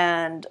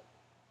 And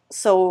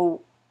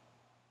so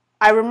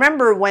I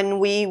remember when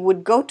we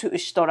would go to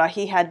Ishtora,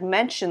 he had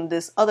mentioned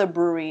this other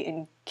brewery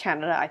in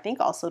Canada, I think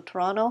also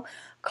Toronto,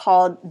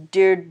 called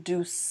Deer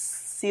du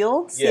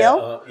Ciel.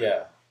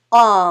 Yeah.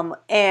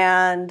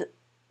 And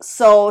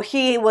so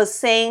he was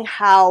saying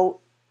how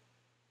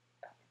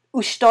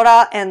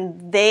Ushtora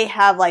and they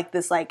have like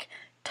this like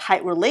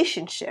tight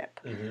relationship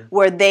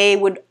where they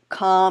would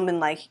come and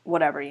like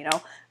whatever,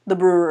 the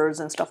brewers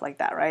and stuff like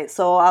that, right?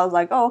 So I was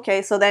like, oh,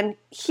 okay. So then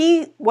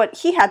what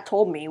he had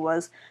told me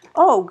was,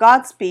 oh,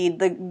 Godspeed,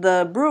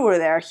 the brewer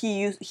there, he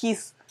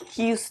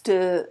used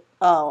to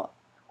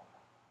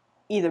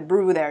either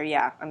brew there,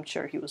 yeah, I'm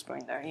sure he was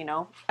brewing there,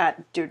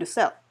 at Dieu du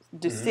Ciel.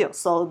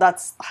 So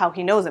that's how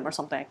he knows him or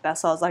something like that.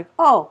 So I was like,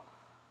 oh,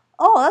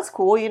 that's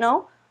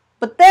cool,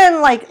 But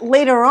then like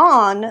later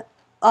on,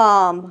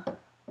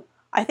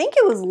 I think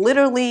it was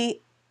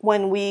literally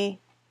when we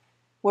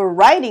were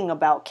writing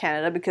about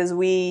Canada, because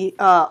we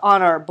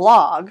on our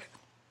blog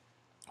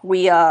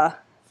we've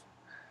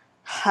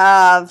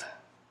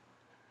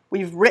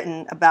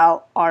written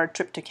about our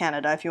trip to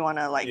Canada. If you want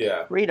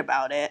to read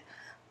about it,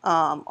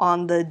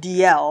 on the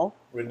DL.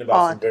 Written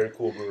about some very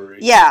cool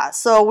breweries. Yeah,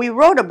 so we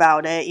wrote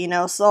about it,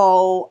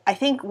 So I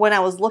think when I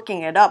was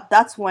looking it up,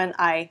 that's when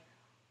I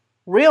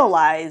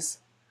realized,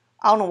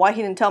 I don't know why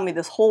he didn't tell me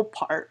this whole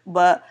part,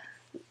 but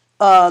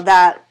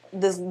that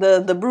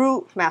the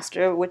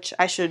brewmaster, which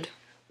I should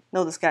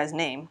know this guy's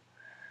name,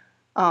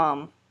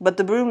 but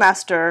the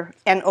brewmaster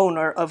and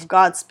owner of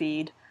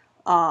Godspeed,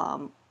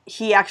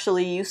 he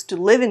actually used to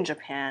live in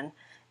Japan,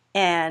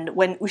 and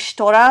when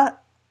Ushtora,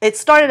 it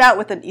started out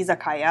with an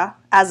izakaya,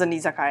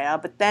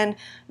 but then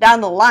down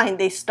the line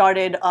they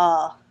started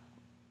a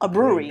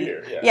brewery.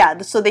 Beer, yeah,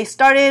 so they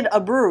started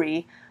a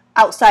brewery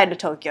outside of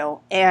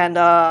Tokyo, and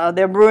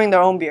they're brewing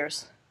their own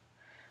beers.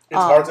 It's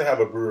hard to have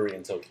a brewery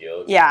in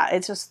Tokyo. Yeah,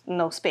 it's just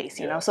no space,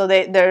 you know. So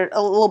they're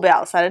a little bit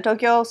outside of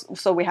Tokyo,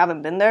 so we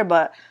haven't been there.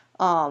 But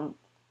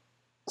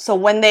so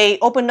when they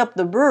opened up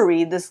the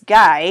brewery, this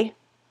guy,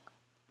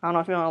 I don't know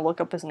if you want to look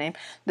up his name.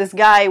 This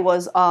guy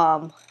was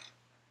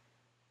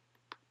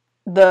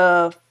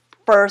the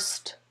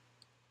first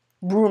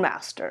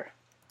brewmaster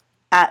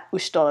at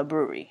Ushtora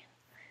Brewery.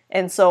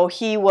 And so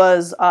he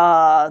was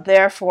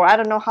there for I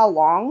don't know how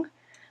long,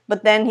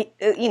 but then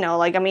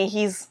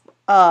he's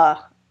a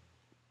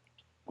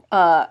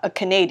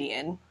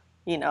Canadian,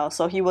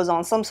 so he was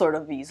on some sort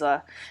of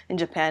visa in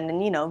Japan,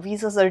 and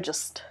visas are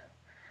just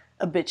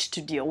a bitch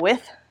to deal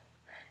with.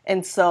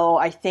 And so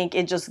I think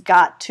it just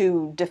got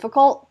too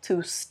difficult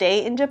to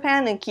stay in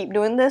Japan and keep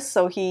doing this,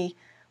 so he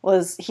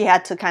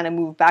had to kind of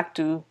move back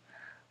to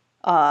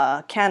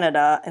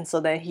Canada, and so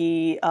then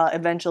he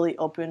eventually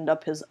opened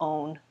up his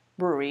own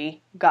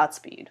brewery,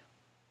 Godspeed.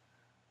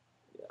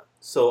 Yeah.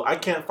 So I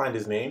can't find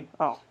his name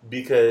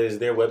because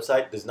their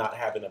website does not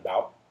have an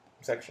about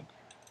section.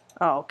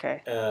 Oh,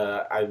 okay.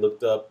 I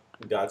looked up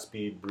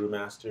Godspeed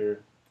Brewmaster,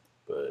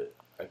 but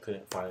I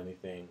couldn't find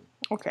anything.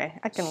 Okay,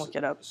 I can look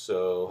it up.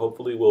 So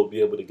hopefully we'll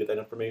be able to get that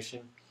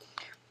information.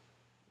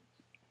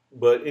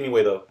 But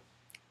anyway, though.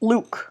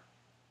 Luke.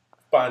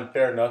 Fine,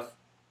 fair enough.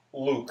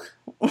 Luke.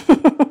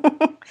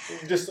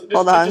 just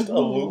Hold on. Just a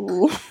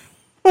Luke.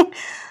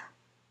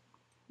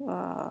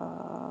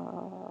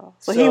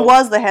 So he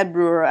was the head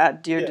brewer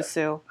at Dieu du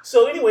Ciel.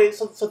 So anyway,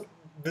 so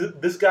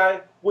this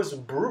guy was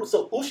brew.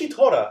 So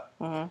Ushitora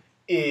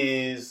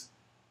is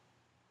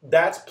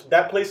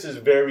that place is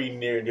very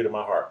near and dear to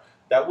my heart.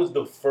 That was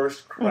the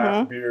first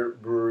craft beer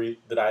brewery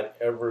that I'd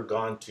ever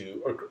gone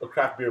to, or a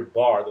craft beer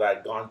bar that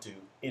I'd gone to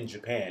in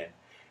Japan.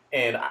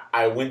 And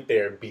I went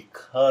there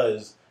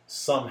because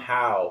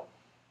somehow,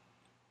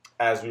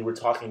 as we were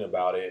talking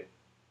about it,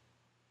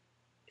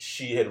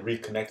 she had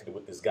reconnected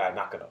with this guy,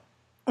 Nakano.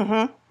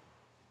 Mm-hmm.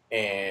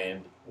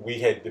 And we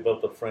had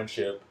developed a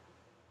friendship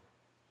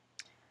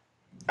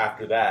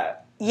after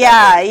that.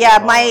 Yeah.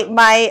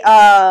 My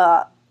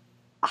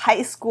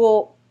high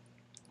school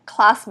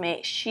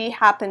classmate, she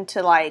happened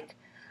to I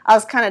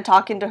was kind of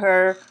talking to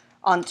her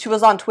she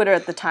was on Twitter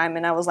at the time,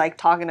 and I was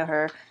talking to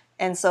her,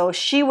 and so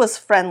she was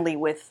friendly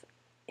with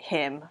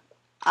him.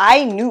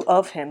 I knew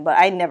of him, but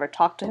I never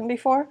talked to him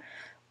before,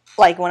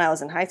 when I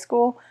was in high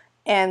school.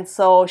 And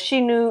so she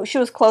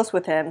was close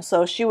with him.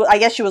 So I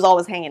guess she was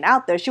always hanging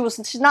out there.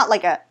 She's not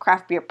like a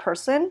craft beer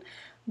person,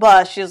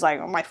 but she was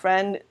like, oh, my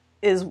friend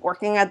is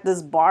working at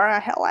this bar.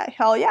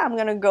 Hell yeah, I'm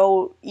gonna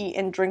go eat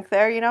and drink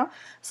there,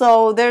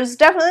 So there's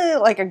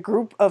definitely a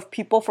group of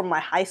people from my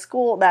high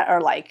school that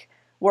are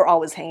we're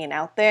always hanging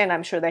out there, and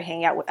I'm sure they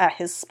hang out at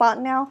his spot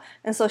now.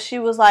 And so she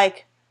was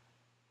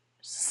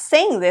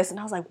saying this, and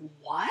I was like,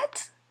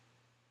 what?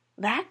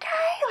 That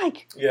guy?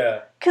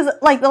 Yeah. Because,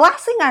 the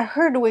last thing I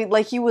heard,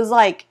 he was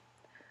I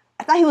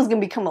thought he was going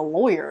to become a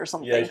lawyer or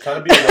something. Yeah, he's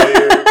trying to be a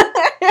lawyer.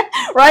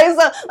 Right?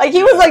 So,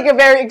 he was, a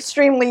very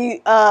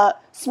extremely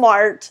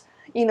smart,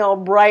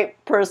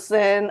 bright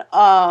person.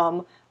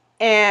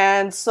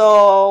 And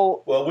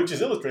so... Well, which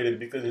is illustrated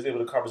because he's able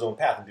to carve his own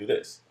path and do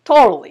this.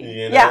 Totally.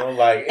 It's not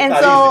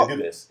easy to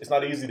do this. It's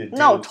not easy to do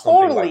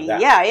something like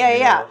that.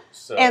 Yeah.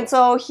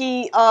 So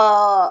he...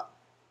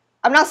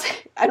 I'm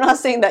not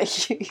saying that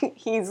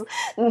he's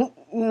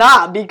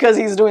not because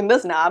he's doing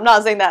this now. I'm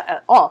not saying that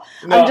at all.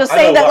 No, I'm just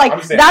saying that like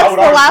that's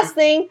the last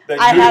thing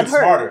I had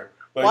heard. Smarter.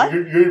 Like, what?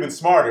 You're even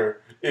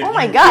smarter. Oh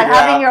my God,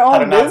 having your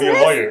own business? Not be a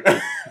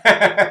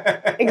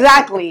lawyer.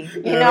 Exactly.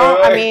 You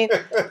know, I mean,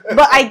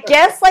 but I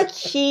guess like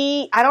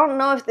I don't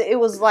know if it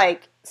was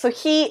like, so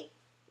he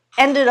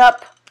ended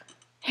up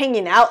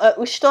hanging out at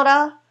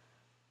Ushitora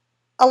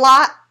a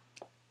lot.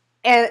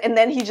 And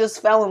then he just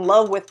fell in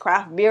love with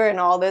craft beer and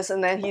all this,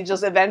 and then he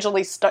just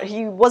eventually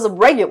he was a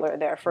regular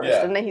there first,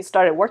 and then he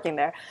started working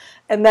there.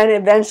 And then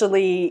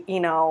eventually, you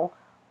know,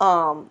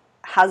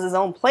 has his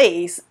own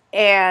place,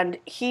 and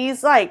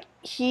he's like,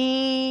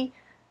 he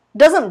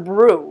doesn't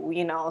brew,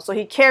 you know, so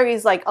he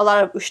carries like a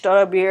lot of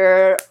Ushitora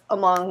beer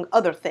among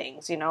other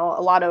things, you know,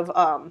 a lot of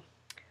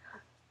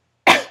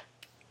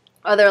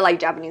other like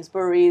Japanese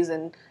breweries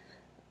and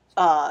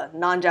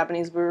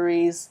non-Japanese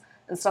breweries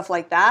and stuff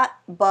like that,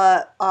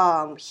 but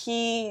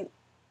he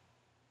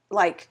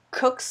like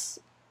cooks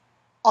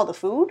all the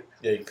food.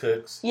 Yeah, he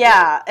cooks.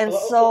 Yeah, and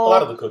so a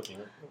lot of the cooking.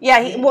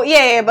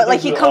 Yeah, but like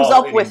he comes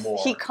up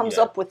with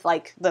up with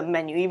like the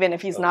menu, even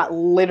if he's not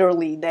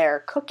literally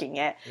there cooking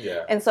it.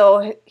 Yeah. And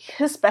so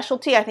his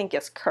specialty, I think,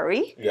 is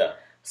curry. Yeah.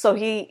 So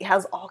he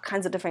has all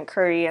kinds of different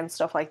curry and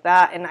stuff like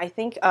that. And I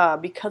think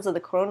because of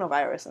the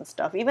coronavirus and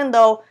stuff, even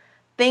though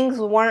things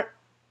weren't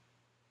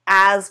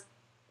as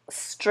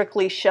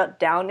strictly shut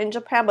down in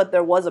Japan, but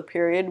there was a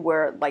period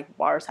where like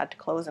bars had to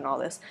close and all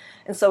this.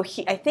 And so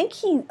I think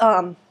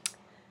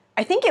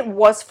it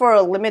was for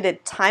a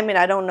limited time, and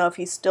I don't know if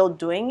he's still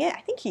doing it.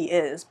 I think he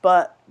is,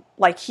 but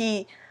like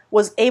he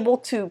was able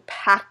to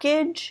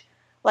package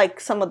like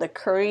some of the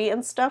curry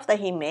and stuff that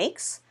he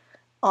makes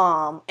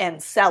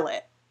and sell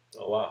it.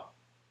 Oh wow.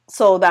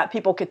 So that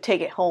people could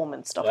take it home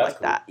and stuff like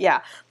that.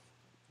 Yeah.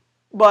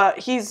 But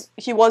he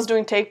was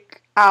doing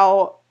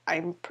takeout.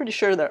 I'm pretty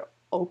sure they're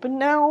open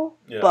now.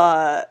 Yeah.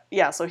 But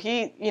yeah, so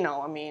he, you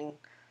know, I mean,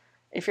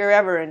 if you're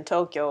ever in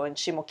Tokyo and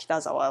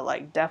Shimokitazawa,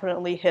 like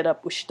definitely hit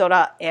up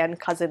Ushitora and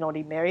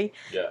Kazenori Mary.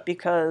 Yeah.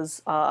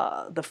 Because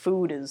the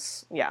food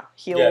is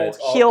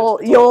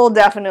you'll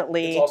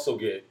definitely. It's also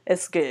good.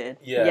 It's good.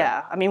 Yeah.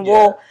 Yeah. I mean,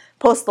 we'll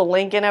post the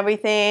link and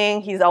everything.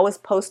 He's always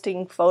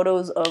posting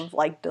photos of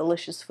like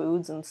delicious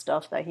foods and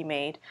stuff that he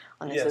made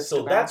on his Instagram.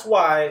 So that's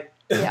why,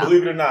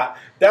 believe it or not,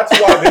 that's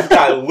why this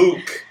guy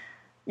Luke.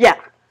 Yeah.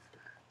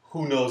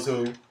 Who knows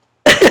who?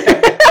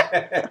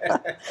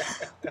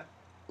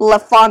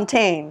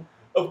 LaFontaine.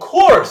 Of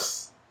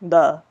course. Would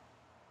have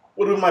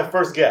been my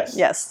first guess.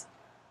 Yes.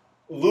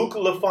 Luke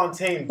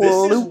LaFontaine.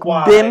 Luke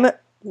Bim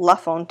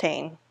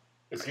LaFontaine.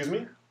 Excuse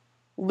me?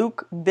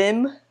 Luke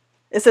Bim.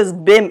 It says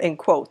Bim in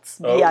quotes.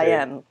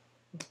 B-I-M.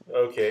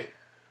 Okay.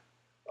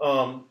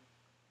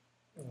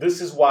 This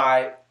is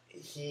why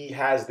he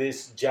has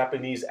this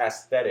Japanese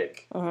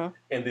aesthetic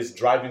and this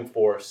driving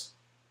force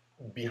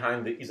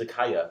behind the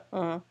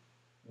izakaya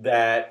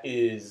that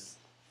is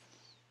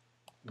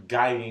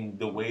guiding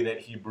the way that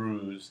he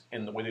brews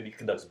and the way that he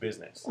conducts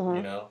business,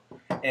 you know?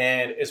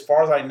 And as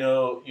far as I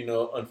know, you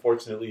know,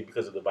 unfortunately,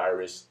 because of the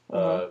virus,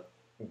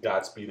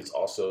 Godspeed is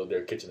also,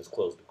 their kitchen is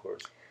closed, of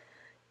course.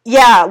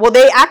 Yeah, well,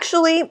 they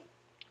actually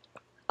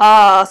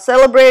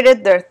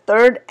celebrated their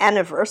 3rd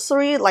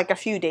anniversary like a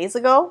few days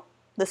ago,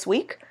 this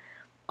week.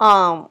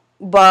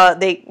 But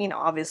they, you know,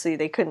 obviously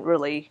they couldn't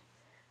really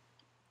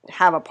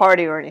have a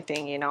party or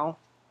anything, you know.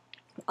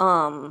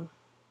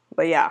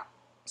 But yeah,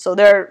 so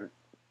they're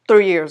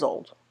 3 years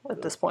old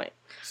at this point.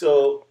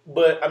 So,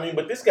 but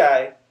this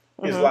guy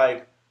is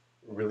like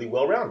really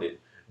well rounded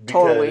because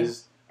totally.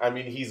 I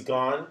mean, he's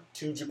gone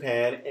to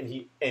Japan and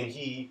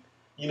he,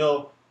 you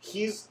know,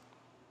 he's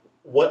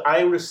what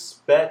I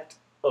respect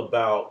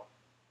about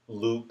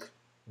Luke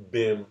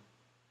Bim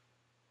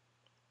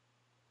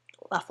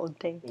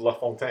LaFontaine.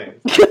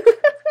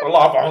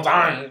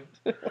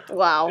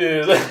 Wow.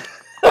 Is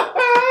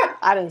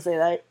I didn't say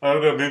that. I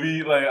don't know.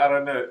 Maybe like I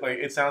don't know. Like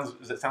it sounds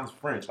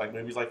French. Like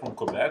maybe he's like from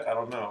Quebec. I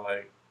don't know.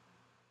 Like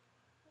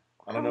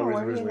I don't know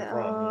where he's originally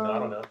from. You know, I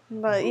don't know.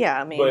 But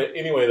yeah, I mean. But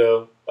anyway,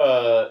 though.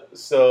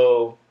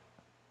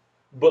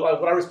 But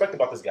like what I respect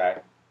about this guy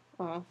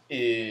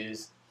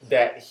is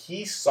that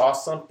he saw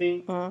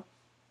something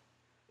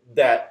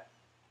that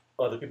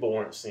other people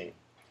weren't seeing,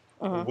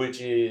 which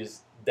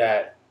is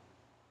that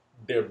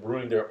they're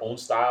brewing their own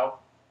style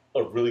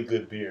of really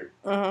good beer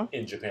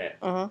in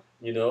Japan.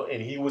 You know,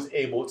 and he was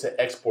able to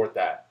export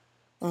that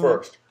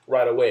first,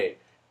 right away.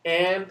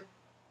 And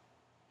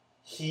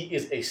he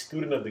is a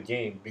student of the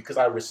game because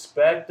I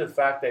respect the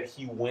fact that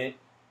he went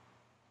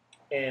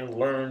and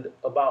learned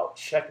about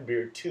Czech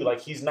beer too.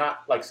 Like he's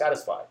not like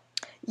satisfied.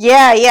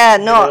 Yeah, no.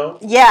 You know?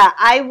 Yeah,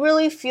 I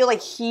really feel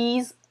like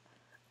he's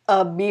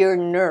a beer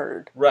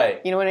nerd. Right.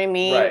 You know what I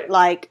mean? Right.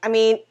 Like, I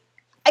mean,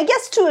 I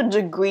guess to a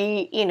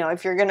degree, you know,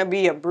 if you're going to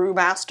be a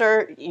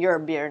brewmaster, you're a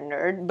beer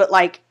nerd. But,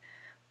 like,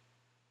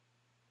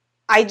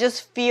 I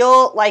just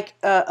feel like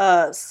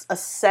a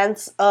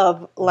sense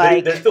of,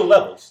 like... There's still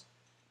levels.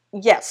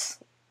 Yes.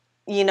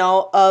 You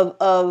know,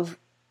 of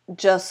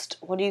just,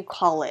 what do you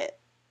call it?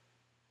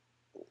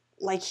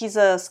 like he's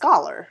a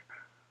scholar,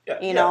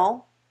 Yeah, you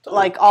know, totally.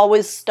 like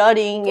always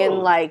studying and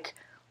Totally. like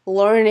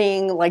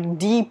learning like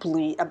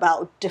deeply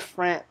about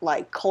different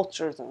like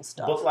cultures and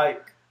stuff. But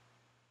like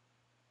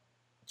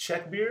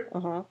Czech beer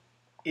Mm-hmm.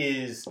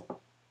 is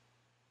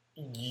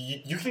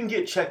you can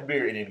get Czech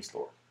beer in any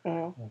store,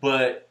 Mm-hmm.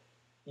 but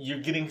you're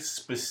getting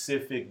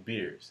specific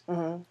beers.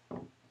 Mm-hmm.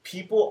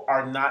 People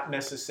are not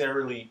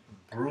necessarily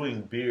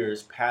brewing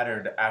beers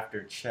patterned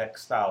after Czech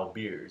style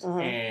beers, Mm-hmm.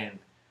 and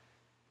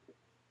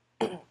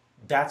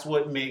that's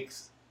what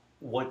makes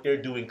what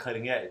they're doing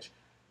cutting edge,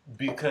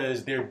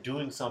 because they're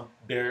doing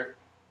they're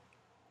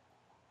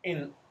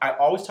in. I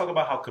always talk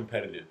about how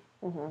competitive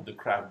Mm-hmm. the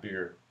craft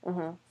beer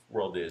Mm-hmm.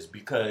 world is,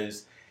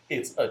 because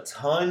it's a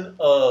ton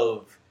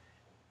of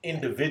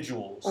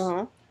individuals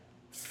Mm-hmm.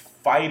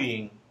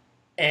 fighting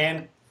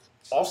and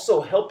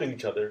also helping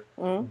each other,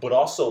 Mm-hmm. but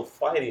also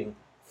fighting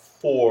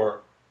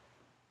for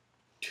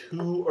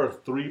 2 or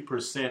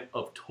 3%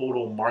 of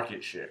total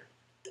market share.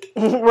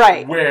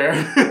 Right. Where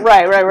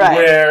Right. where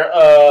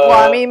Well,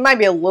 I mean, it might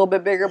be a little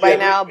bit bigger by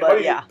now, it might but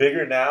be yeah.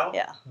 bigger now.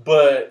 Yeah.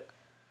 But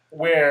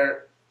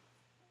where,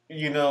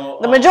 you know,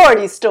 The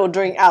majority is still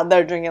out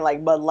there drinking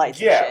like Bud Lights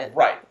and shit.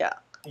 right. Yeah.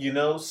 You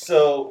know,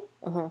 so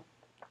Mm-hmm.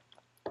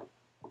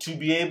 to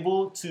be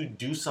able to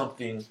do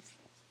something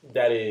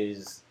that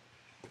is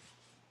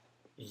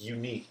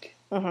unique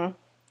Mm-hmm.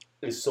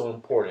 is so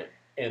important.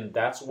 And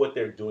that's what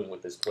they're doing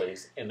with this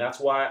place. And that's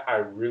why I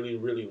really,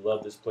 really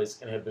love this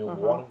place and have been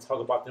Mm-hmm. wanting to talk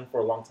about them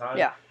for a long time.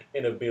 Yeah.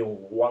 And have been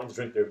wanting to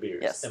drink their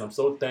beers. Yes. And I'm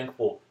so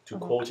thankful to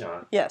Mm-hmm.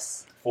 Kochan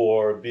Yes.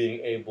 for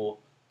being able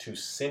to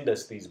send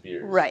us these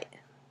beers. Right.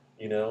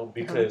 You know,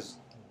 because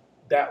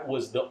that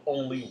was the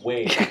only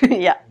way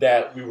Yeah.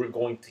 that we were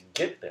going to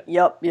get them.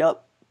 Yep.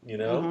 You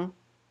know? Mm-hmm.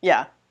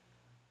 Yeah.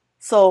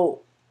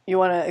 So you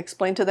want to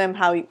explain to them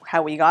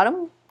how we got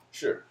them?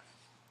 Sure.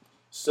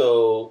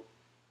 So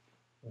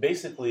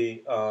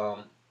basically,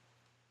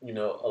 you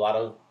know, a lot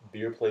of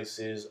beer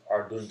places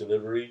are doing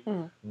delivery.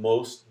 Mm.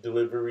 Most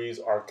deliveries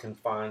are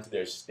confined to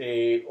their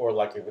state, or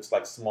like if it's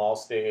like small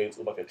states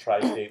or like a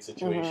tri-state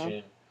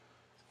situation.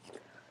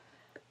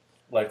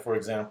 Like for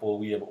example,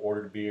 we have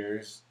ordered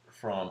beers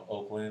from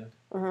Oakland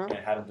Mm-hmm.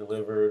 and had them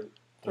delivered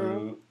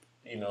through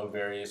you know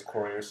various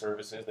courier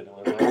services that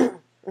deliver them.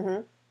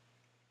 Mm-hmm.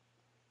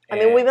 I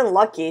mean, we've been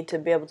lucky to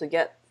be able to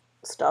get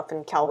stuff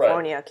in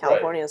California. Right,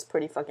 California is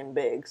pretty fucking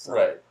big. So.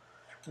 Right.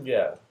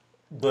 Yeah.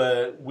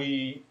 But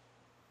we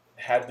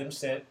had them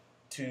sent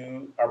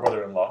to our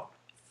brother-in-law.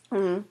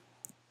 Mm-hmm.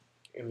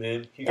 And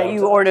then he got Yeah, them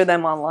you to order us.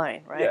 them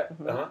online, right? Yeah.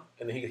 Mm-hmm.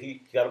 And then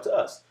he got them to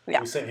us.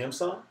 Yeah. We sent him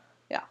some.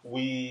 Yeah.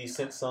 We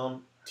sent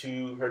some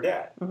to her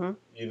dad. Mm-hmm.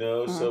 You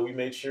know, so we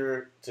made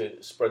sure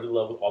to spread the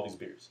love with all these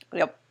beers.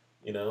 Yep.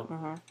 You know?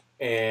 Mm-hmm.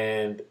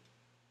 And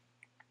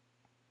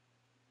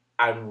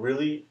I'm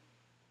really,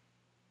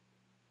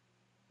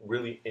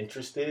 really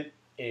interested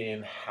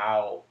in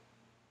how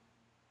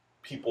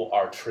people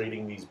are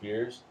trading these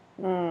beers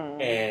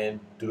and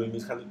doing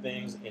these kinds of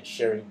things and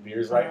sharing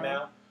beers right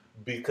now,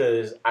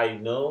 because I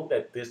know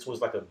that this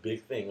was like a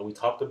big thing. And we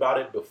talked about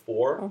it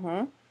before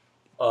Mm-hmm.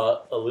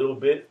 a little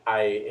bit.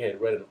 I had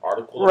read an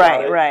article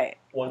about it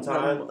one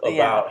time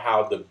about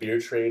how the beer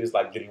trade is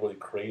like getting really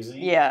crazy.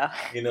 Yeah.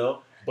 You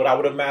know? But I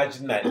would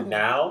imagine that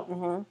now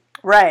Mm-hmm.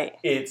 Right.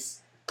 it's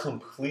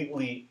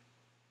completely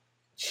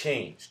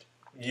changed,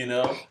 you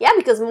know? Yeah,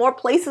 because more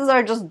places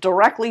are just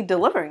directly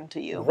delivering to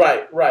you.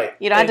 Right.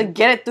 You don't have to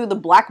get it through the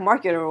black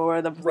market or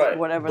whatever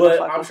But the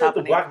fuck I'm is sure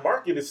happening. the black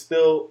market is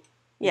still,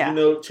 Yeah. you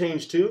know,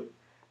 changed too.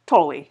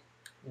 Totally.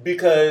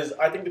 Because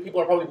I think the people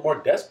are probably more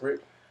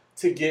desperate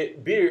to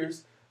get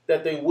beers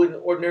that they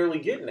wouldn't ordinarily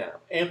get now.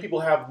 And people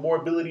have more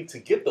ability to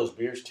get those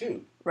beers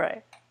too,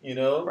 Right. you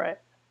know? Right.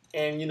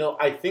 And, you know,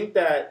 I think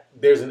that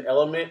there's an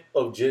element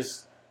of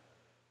just,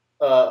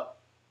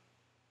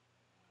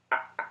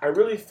 I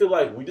really feel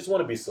like we just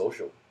want to be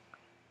social.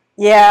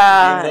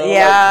 Yeah. You know,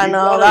 Yeah. like, we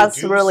no, wanna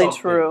that's do really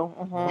something. true.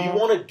 We Mhm.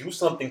 want to do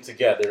something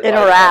together.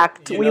 Interact.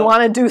 Like, you We know?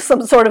 want to do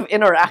some sort of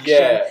interaction,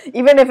 Yeah.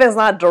 even if it's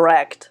not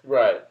direct.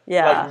 Right.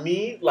 Yeah. Like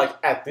me, like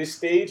at this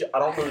stage, I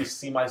don't really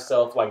see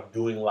myself like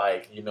doing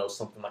like, you know,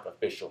 something like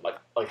official, like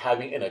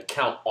having an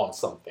account on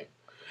something,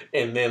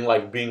 and then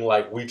like being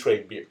like we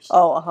trade beers.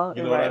 Oh, uh-huh.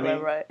 You know what I mean?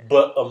 Right.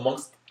 But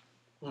amongst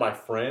my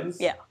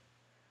friends, Yeah.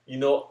 you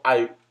know,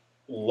 I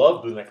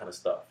love doing that kind of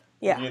stuff.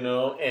 Yeah. You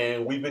know,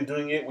 and we've been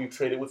doing it. We've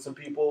traded with some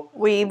people.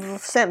 We've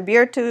sent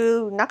beer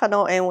to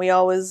Nakano, and we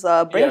always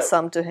bring Yeah.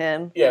 some to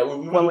him Yeah,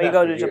 when we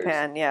go to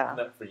Japan. We've Yeah. done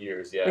that for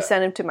years. Yeah. We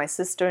sent him to my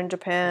sister in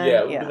Japan.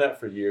 Yeah, we've done that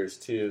for years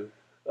too.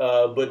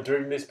 But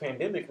during this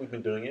pandemic, we've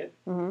been doing it.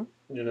 Mhm.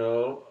 You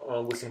know,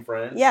 with some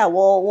friends. Yeah,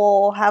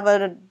 we'll have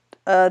a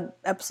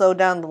episode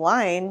down the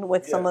line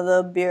with some of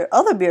the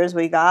other beers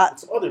we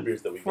got Some other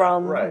beers that we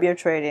from got. Right. beer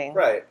trading.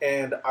 Right,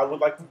 and I would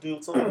like to do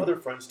with some other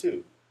friends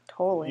too.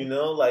 Totally. You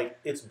know, like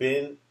it's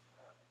been,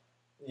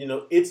 you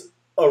know, it's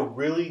a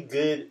really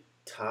good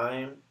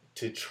time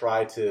to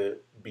try to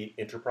be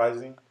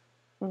enterprising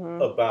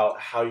Mhm. about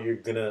how you're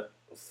gonna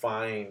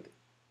find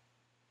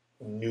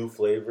new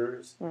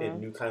flavors and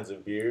new kinds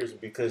of beers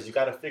because you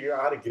got to figure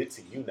out how to get it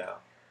to you now.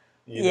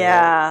 You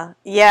know?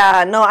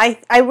 Yeah. No,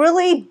 I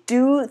really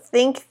do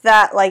think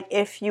that, like,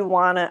 if you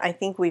want to, I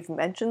think we've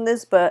mentioned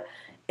this, but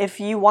if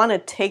you want to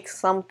take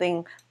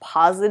something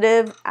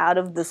positive out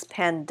of this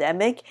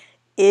pandemic,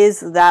 is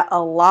that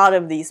a lot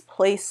of these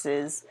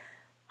places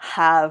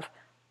have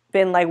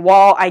been like,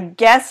 well, I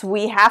guess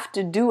we have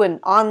to do an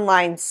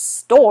online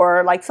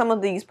store. Like, some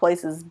of these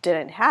places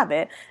didn't have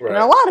it, and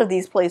a lot of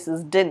these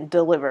places didn't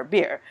deliver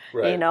beer,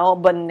 you know,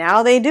 but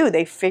now they do.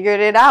 They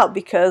figured it out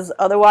because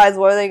otherwise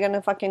what are they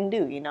gonna fucking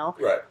do, you know?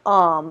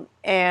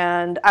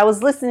 And I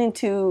was listening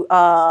to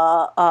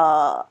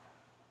a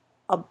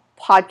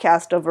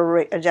podcast over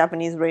a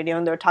Japanese radio,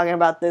 and they're talking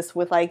about this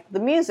with, like,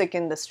 the music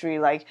industry.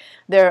 Like,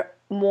 they're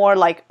more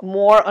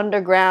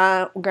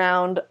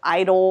underground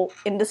idol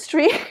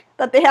industry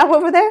that they have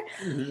over there,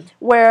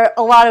 where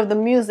a lot of the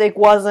music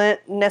wasn't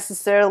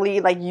necessarily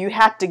like you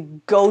had to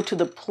go to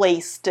the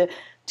place to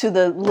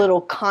the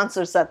little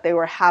concerts that they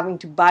were having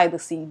to buy the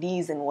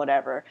CDs and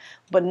whatever.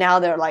 But now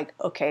they're like,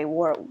 okay,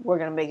 we're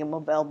gonna make them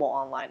available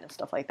online and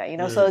stuff like that, you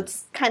know. So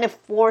it's kind of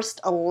forced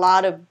a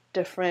lot of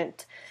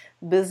different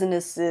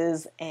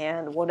businesses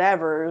and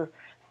whatever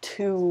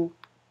to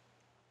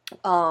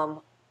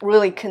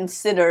really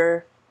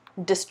consider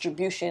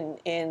distribution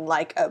in,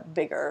 like, a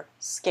bigger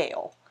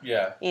scale.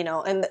 You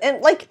know, and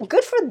like,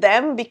 good for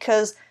them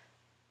because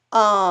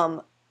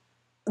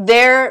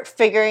they're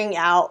figuring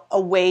out a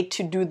way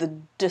to do the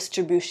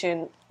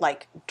distribution,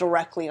 like,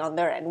 directly on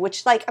their end,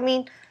 which, like, I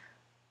mean,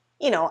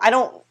 you know, I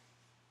don't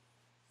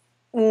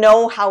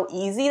know how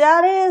easy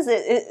that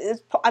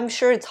is. I'm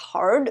sure it's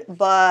hard,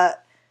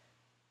 but,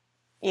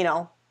 you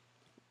know,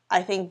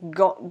 I think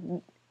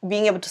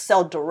being able to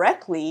sell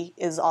directly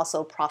is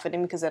also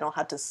profiting because they don't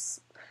have to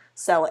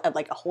sell it at,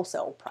 like, a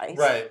wholesale price.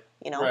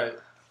 You know,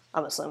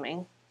 I'm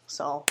assuming.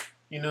 So.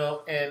 You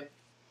know, and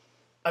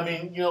I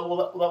mean, you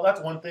know, well, that's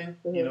one thing.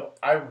 You know,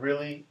 I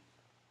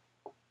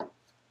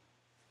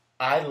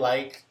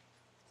like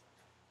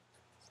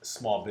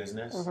small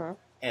business,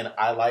 and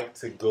I like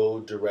to go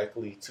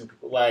directly to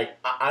people. Like,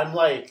 I'm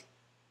like,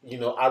 you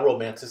know, I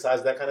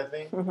romanticize that kind of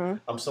thing.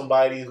 I'm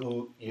somebody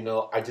who, you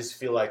know, I just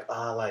feel like,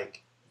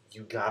 like,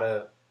 you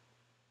gotta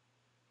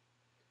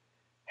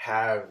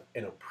have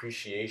an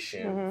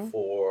appreciation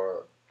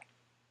for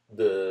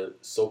the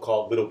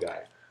so-called little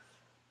guy.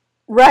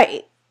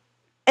 Right.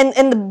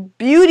 And the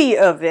beauty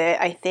of it,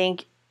 I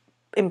think,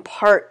 in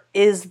part,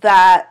 is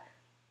that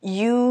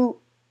you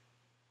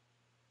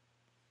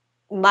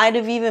might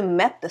have even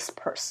met this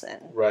person.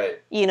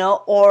 You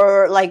know,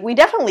 or, like, we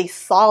definitely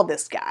saw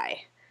this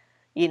guy,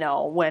 you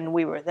know, when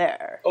we were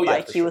there.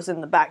 Like, he was in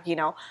the back, you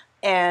know.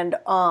 And,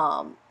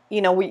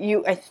 you know,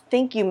 I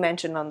think you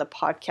mentioned on the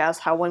podcast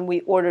how when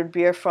we ordered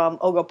beer from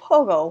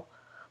Ogopogo,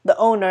 the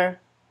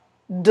owner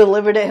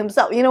delivered it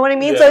himself. You know what I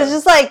mean? So it's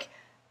just like,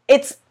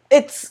 it's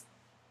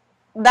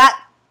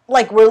that,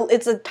 like,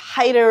 it's a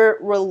tighter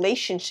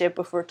relationship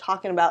if we're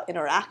talking about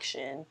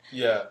interaction.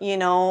 You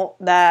know,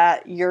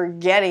 that you're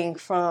getting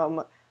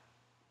from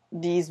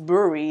these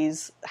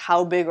breweries,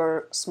 how big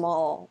or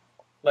small,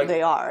 like,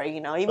 they are.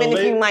 You know, even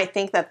if you might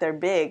think that they're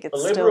big, it's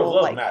still, of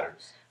love, like,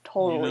 matters.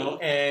 Totally. You know?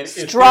 And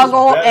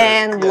struggle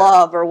and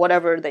love, or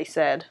whatever they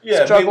said.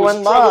 Struggle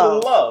and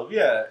love.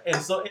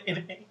 And so,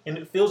 and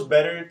it feels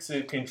better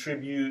to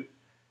contribute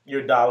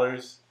your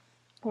dollars,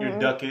 your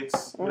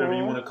ducats, whatever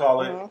you want to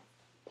call it,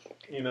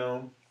 you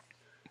know,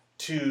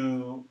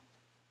 to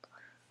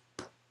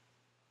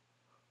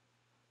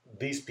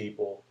these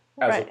people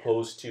as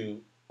opposed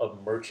to a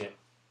merchant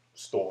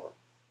store.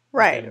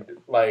 And,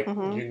 like,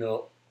 you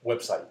know,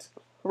 website.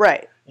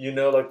 You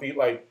know, like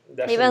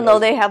that. Even though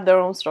they have their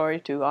own story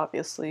too,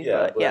 obviously.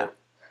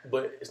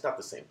 But it's not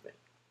the same thing.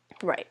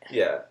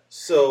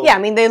 So. Yeah, I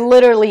mean, they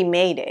literally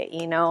made it.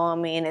 You know, I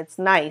mean, it's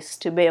nice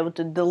to be able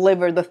to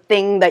deliver the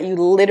thing that you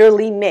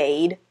literally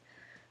made,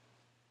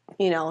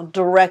 you know,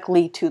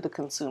 directly to the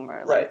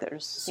consumer. Like,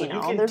 there's, so you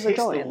know, can there's taste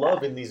a joy the in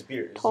love that. in these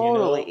beers.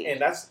 Totally. You know?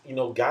 And that's, you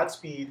know,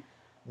 Godspeed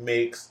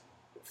makes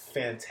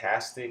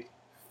fantastic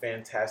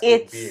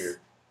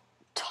beer.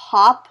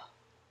 Top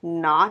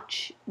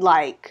notch,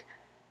 like,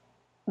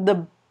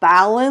 the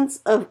balance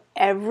of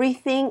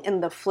everything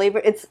and the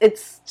flavor.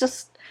 It's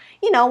just,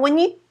 you know, when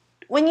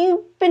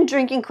you've been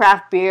drinking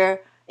craft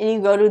beer and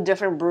you go to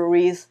different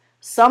breweries,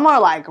 some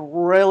are, like,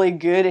 really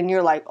good and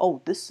you're like,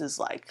 oh, this is,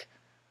 like,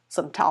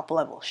 some top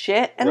level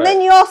shit. And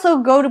then you also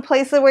go to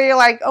places where you're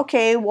like,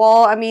 okay,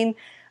 well, I mean,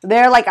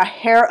 they're, like, a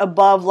hair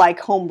above, like,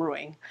 home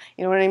brewing.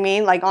 You know what I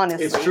mean? Like,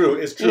 honestly. It's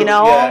true. You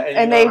know?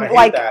 And they, I hate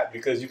like that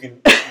because you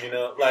can, you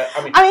know, like,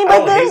 I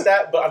don't hate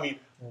that,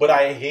 but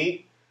I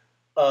hate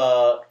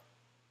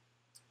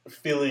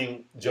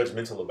feeling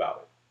judgmental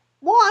about it.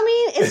 Well, I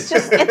mean, it's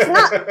just,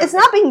 it's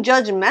not being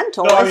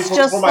judgmental. No, it's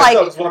just for like,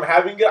 myself, when I'm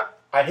having it,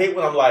 I hate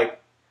when I'm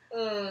like,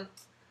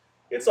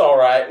 it's all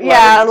right.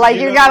 Yeah, like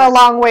you got a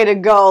long way to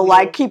go.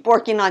 Like, keep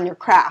working on your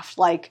craft.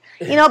 Like,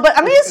 you know, but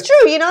I mean, it's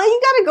true. You know,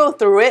 you got to go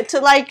through it to,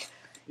 like,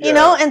 You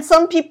know, and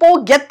some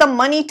people get the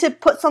money to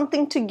put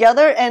something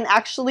together and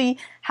actually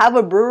have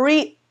a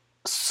brewery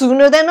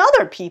sooner than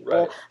other people.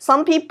 Right.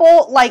 Some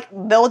people, like,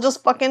 they'll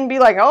just fucking be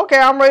like, okay,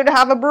 I'm ready to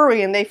have a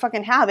brewery, and they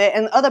fucking have it.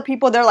 And other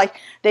people, they're like,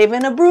 they've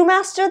been a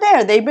brewmaster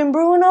there, they've been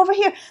brewing over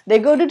here, they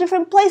go to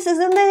different places,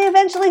 and they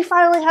eventually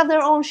finally have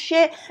their own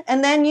shit.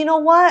 And then, you know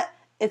what?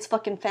 It's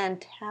fucking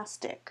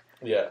fantastic.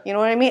 Yeah. You know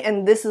what I mean?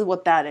 And this is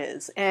what that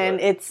is.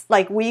 And it's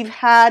like, we've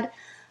had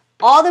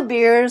all the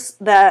beers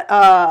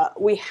that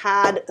we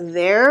had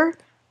there.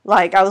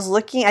 Like,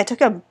 I took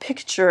a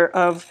picture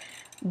of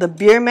the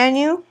beer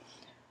menu.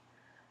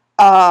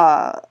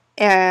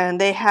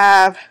 And they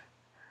have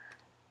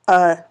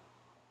a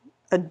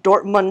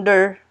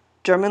Dortmunder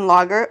German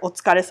lager,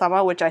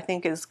 Otsukaresama, which I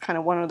think is kind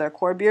of one of their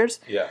core beers.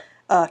 Yeah.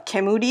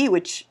 Kemuri,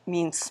 which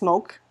means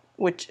smoke,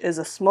 which is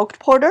a smoked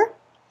porter.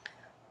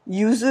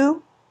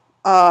 Yuzu,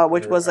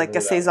 which was like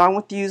a saison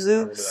with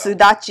yuzu.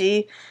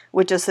 Sudachi,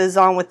 which is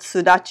saison with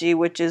sudachi,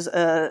 which is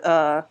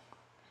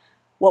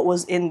what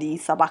was in the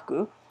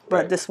sabaku.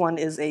 But this one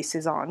is a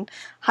saison.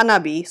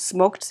 Hanabi,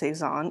 smoked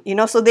saison. You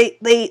know, so they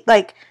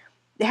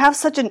have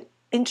such an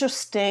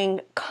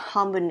interesting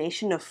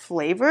combination of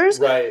flavors.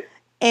 Right.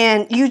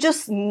 And you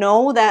just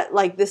know that,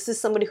 like, this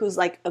is somebody who's,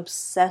 like,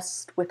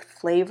 obsessed with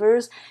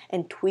flavors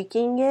and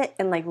tweaking it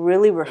and, like,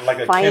 really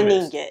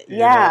refining it.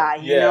 Yeah,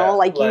 you know,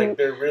 like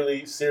they're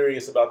really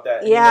serious about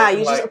that. Yeah,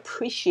 you just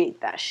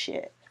appreciate that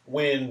shit.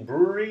 When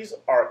breweries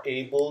are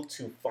able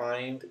to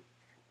find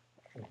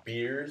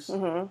beers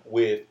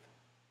with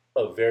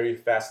a very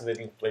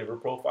fascinating flavor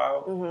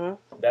profile,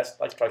 that's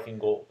like striking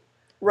gold.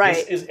 Right.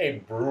 This is a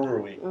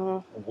brewery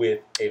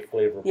with a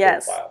flavor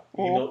profile.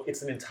 You know,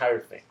 it's an entire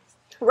thing.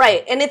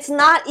 Right. And it's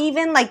not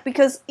even like,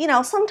 because, you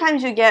know,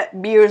 sometimes you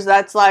get beers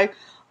that's like,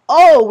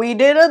 oh, we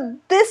did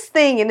this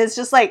thing, and it's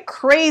just like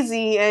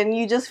crazy, and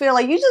you just feel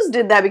like you just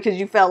did that because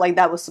you felt like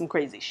that was some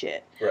crazy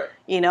shit. Right.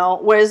 You know?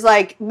 Whereas,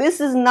 like, this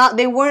is not,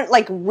 they weren't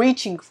like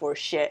reaching for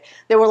shit.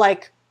 They were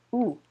like,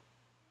 ooh,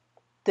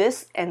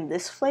 this and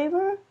this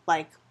flavor?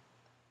 Like,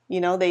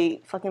 you know,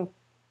 they fucking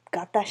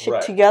got that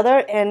shit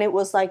together, and it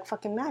was like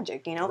fucking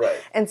magic, you know? Right.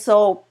 And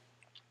so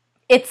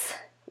it's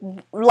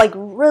like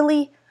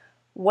really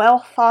well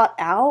thought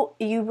out.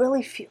 You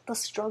really feel the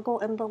struggle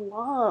and the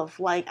love.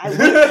 Like,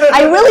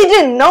 I really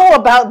didn't know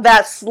about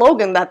that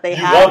slogan that they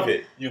had. You love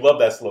it. You love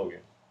that slogan.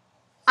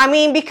 I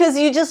mean, because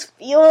you just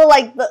feel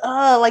like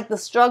the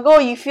struggle.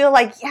 You feel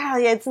like, yeah,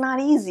 it's not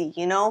easy,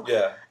 you know?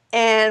 Yeah.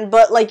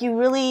 But like, you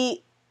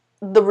really,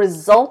 the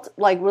result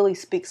like really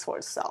speaks for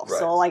itself. Right.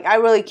 So like, I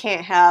really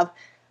can't have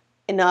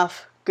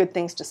enough good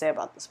things to say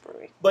about this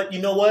brewery. But you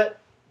know what?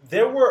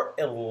 There were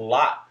a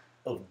lot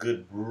of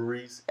good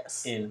breweries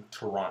in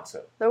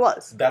Toronto. There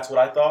was. That's what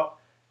I thought.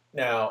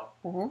 Now,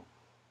 one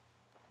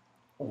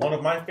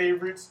of my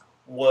favorites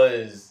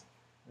was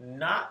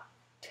not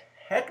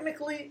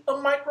technically a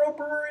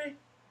microbrewery.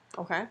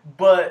 Okay.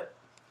 But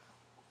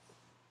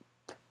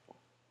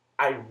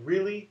I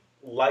really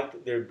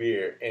liked their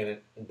beer, and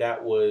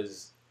that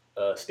was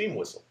Steam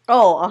Whistle.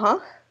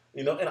 Oh,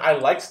 You know, and I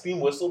liked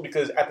Steam Whistle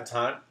because at the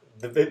time,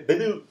 they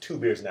do 2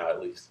 beers now at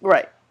least.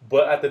 Right.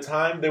 But at the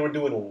time, they were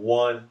doing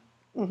 1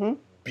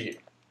 beer.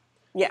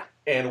 Yeah.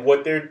 And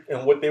what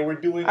they were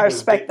doing, I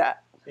respect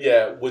that.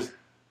 Yeah,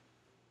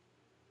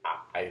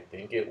 I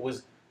think it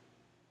was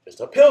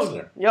just a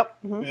Pilsner. Yep.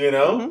 You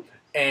know?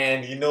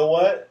 And you know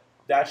what?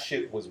 That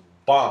shit was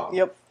bomb.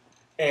 Yep.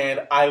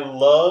 And I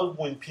love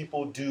when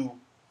people do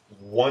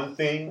one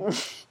thing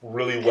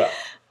really well.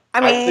 I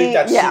mean, I think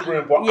that's super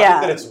important. Yeah.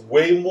 I think that it's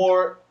way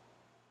more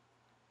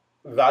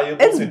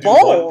valuable to do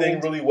bold. one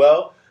thing really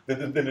well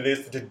than it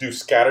is to do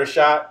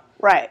scattershot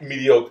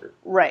mediocre.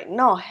 Right.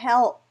 No,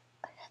 hell,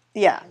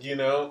 yeah. You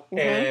know?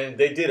 And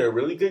they did a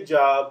really good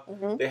job.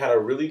 They had a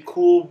really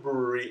cool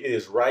brewery. It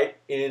is right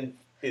in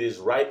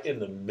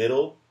the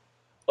middle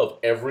of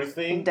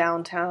everything.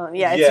 Downtown.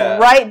 Yeah,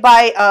 it's right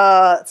by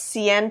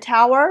CN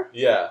Tower.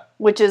 Yeah.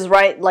 Which is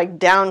right, like,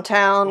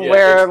 downtown,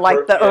 where,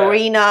 like, the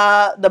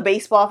arena, the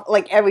baseball,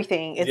 like,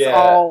 everything. It's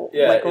all,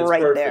 like, it's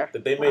right perfect.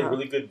 there. They made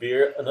really good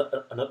beer.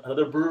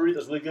 Another brewery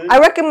that's really good. I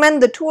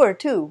recommend the tour,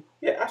 too.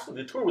 Yeah,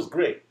 actually, the tour was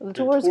great. The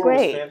tour was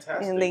great. Was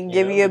fantastic. And they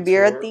give you a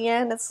beer at the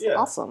end. It's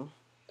awesome.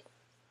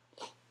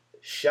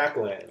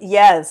 Shacklands.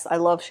 Yes, I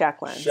love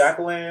Shacklands.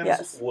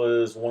 Shacklands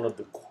was one of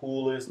the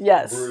coolest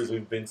breweries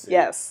we've been to.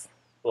 Yes.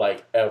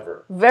 Like,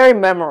 ever. Very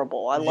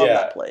memorable. I love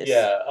that place.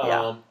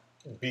 Yeah.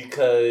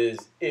 Because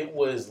it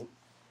was,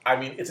 I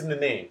mean, it's in the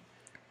name.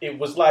 It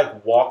was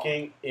like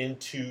walking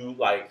into,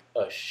 like,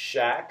 a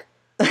shack.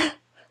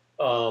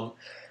 But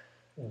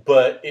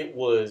it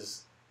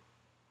was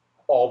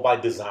all by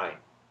design.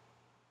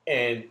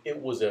 And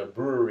it was a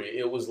brewery.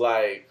 It was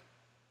like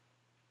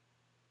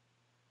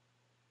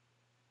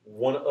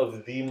one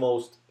of the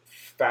most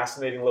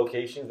fascinating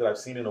locations that I've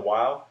seen in a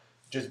while,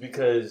 just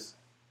because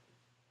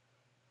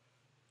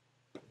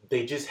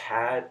they just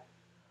had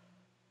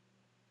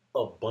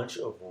a bunch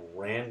of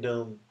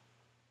random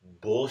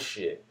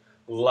bullshit.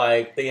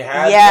 Like, they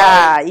had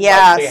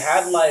they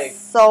had like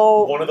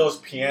so one of those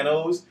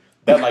pianos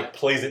that like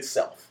plays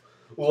itself.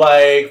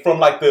 like from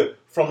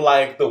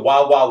the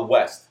Wild Wild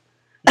West.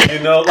 You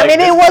know, like I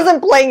mean, it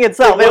wasn't playing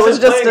itself. It was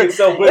just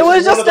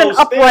an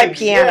upright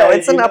piano. Yeah,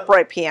 it's an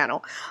upright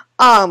piano.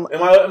 Am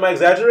I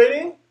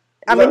exaggerating?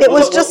 I mean, it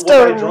was just a.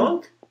 Was I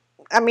drunk?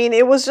 I mean,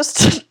 it was just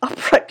an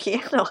upright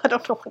piano. I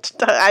don't know what to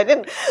do. I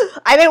didn't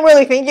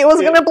really think it was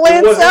going to play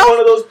itself. Was it one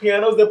of those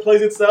pianos that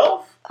plays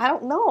itself? I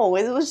don't know.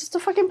 It was just a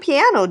fucking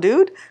piano,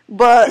 dude.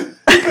 But,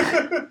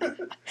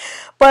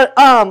 what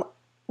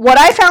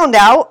I found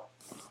out,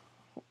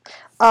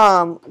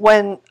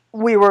 when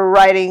we were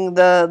writing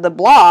the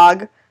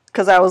blog,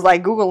 because I was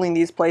like Googling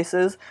these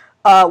places,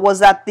 was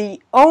that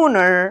the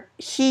owner,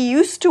 he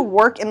used to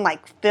work in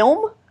like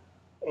film.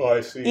 Oh, I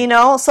see. You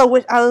know, so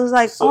I was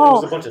like, so it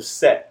was a bunch of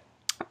set.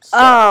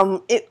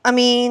 I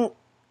mean,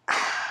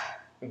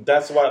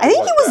 that's why I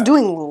think he was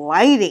doing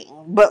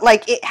lighting, but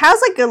like it has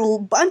like a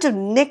bunch of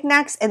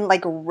knickknacks and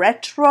like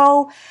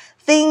retro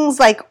things,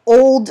 like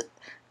old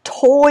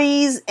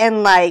toys,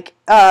 and like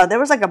there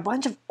was like a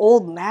bunch of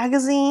old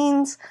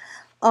magazines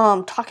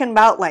talking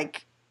about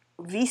like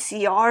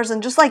VCRs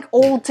and just like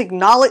old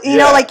technology, you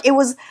know, like it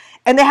was,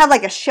 and they had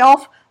like a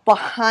shelf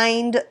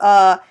behind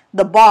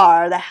the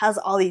bar that has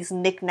all these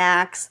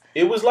knickknacks.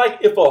 It was like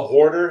if a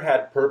hoarder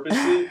had purpose,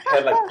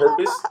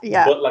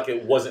 but like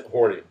it wasn't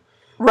hoarding.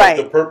 Right.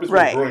 Like the purpose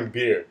was brewing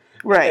beer.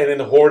 Right. And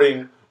then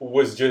hoarding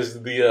was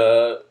just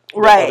the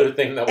other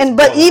thing that was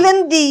but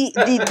even the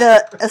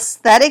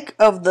aesthetic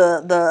of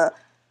the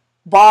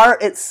bar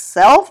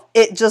itself,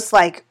 it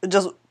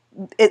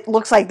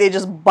looks like they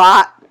just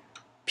bought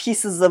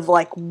pieces of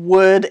like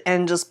wood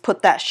and just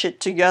put that shit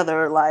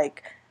together,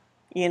 like,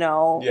 you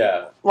know,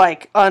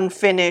 like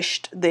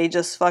unfinished. They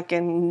just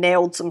fucking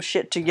nailed some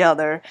shit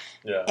together.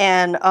 Yeah.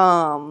 And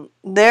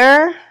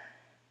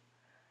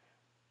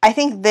I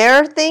think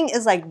their thing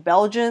is like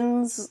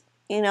Belgians,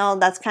 you know,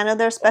 that's kind of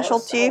their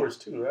specialty. Sours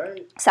too,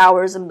 right?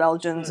 Sours and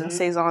Belgians and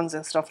Saisons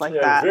and stuff like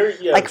that.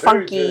 Like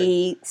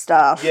funky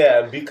stuff.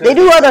 Yeah, because they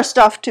do other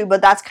stuff too,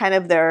 but that's kind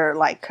of their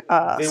like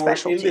they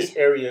specialty. They were in this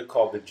area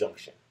called the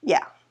Junction.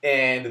 Yeah.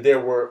 And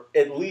there were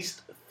at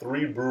least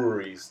 3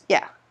 breweries.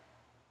 Yeah.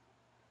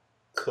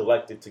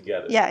 Collected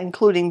together. Yeah,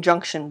 including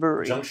Junction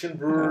Brewery. Junction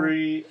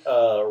Brewery,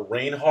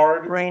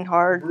 Reinhard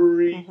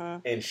Brewery,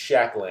 and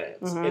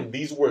Shacklands. And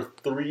these were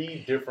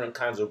 3 different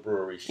kinds of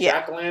breweries.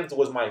 Shacklands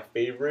was my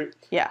favorite.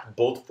 Yeah.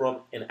 Both from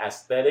an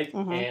aesthetic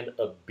and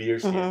a beer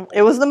standpoint.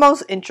 It was the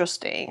most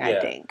interesting, I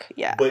think.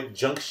 Yeah. But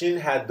Junction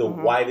had the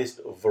widest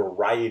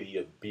variety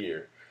of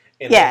beer.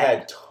 And they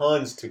had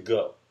tons to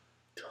go.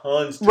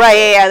 Tons to go.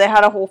 Yeah, they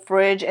had a whole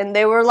fridge, and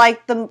they were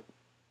like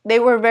they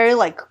were very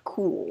like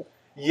cool.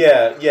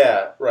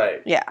 Yeah,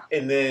 right. Yeah.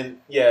 And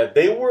then,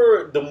 they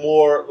were the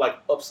more,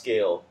 like,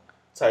 upscale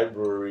type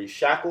brewery.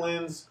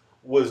 Shacklands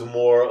was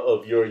more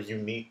of your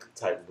unique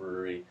type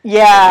brewery.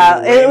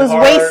 Yeah, it was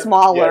way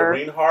smaller.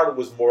 Yeah, Reinhard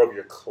was more of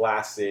your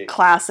classic,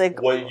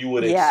 what you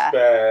would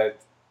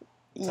expect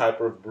type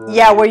of brewery.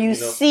 Yeah, where you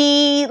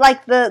see,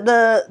 like,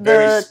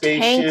 the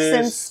tanks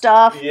and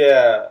stuff.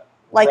 Yeah.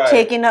 Like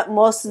taking up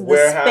most of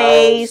the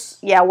space.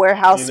 Yeah,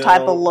 warehouse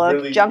type of look.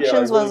 Really,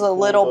 Junctions like was a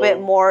little bit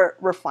more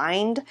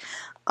refined.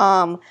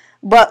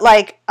 But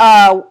like,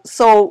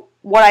 so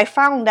what I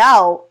found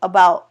out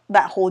about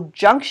that whole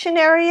Junction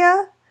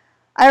area,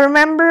 I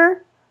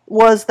remember,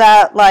 was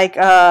that like,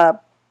 what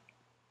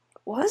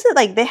was it?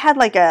 Like they had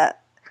like there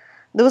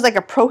was like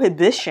a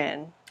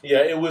prohibition. Yeah,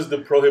 it was the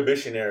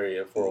prohibition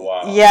area for a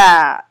while.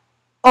 Yeah.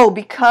 Oh,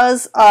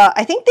 because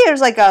I think there's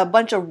like a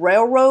bunch of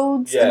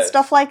railroads and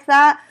stuff like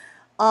that.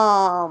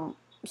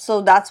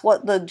 So that's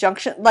what the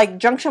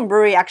Junction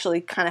Brewery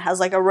actually kind of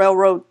has like a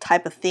railroad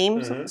type of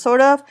theme,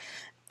 sort of.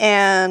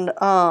 And,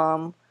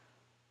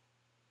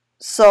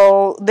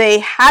 so they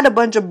had a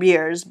bunch of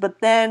beers,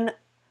 but then,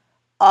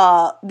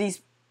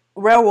 these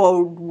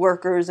railroad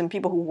workers and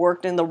people who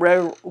worked in the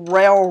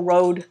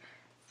railroad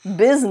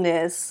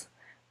business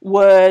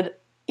would,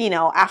 you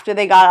know, after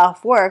they got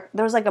off work,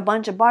 there was like a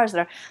bunch of bars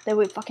there. They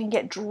would fucking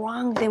get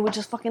drunk. They would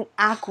just fucking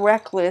act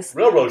reckless.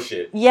 Railroad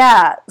shit.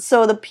 Yeah.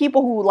 So the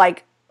people who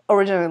like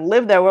originally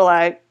lived there were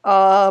like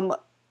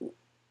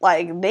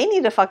they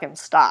need to fucking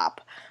stop.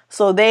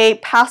 So they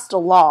passed a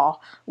law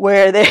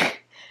where they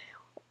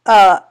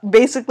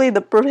basically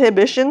the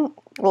prohibition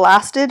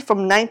lasted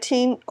from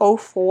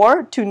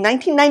 1904 to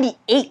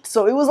 1998.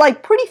 So it was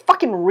like pretty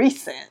fucking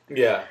recent.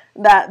 Yeah.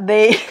 That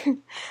they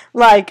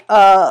like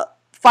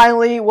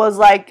finally was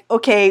like,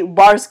 okay,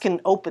 bars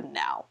can open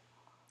now.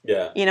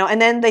 Yeah. You know,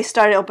 and then they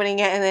started opening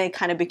it, and then it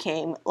kind of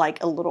became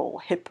like a little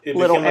hip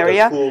little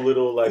area. Like a cool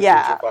little like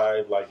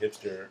gentrified like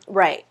hipster.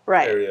 Right.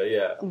 Area,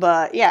 yeah.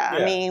 But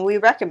I mean, we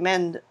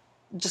recommend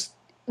just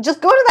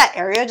go to that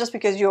area just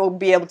because you'll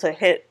be able to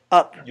hit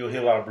up. You'll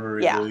hit a lot of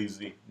breweries real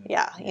easy.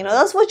 Yeah, you know,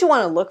 that's what you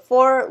want to look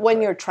for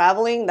when you're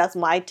traveling. That's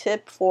my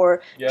tip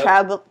for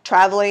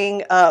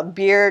traveling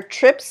beer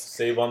trips.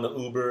 Save on the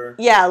Uber.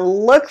 Yeah,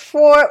 look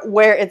for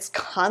where it's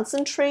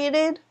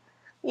concentrated,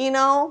 you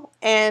know,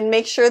 and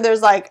make sure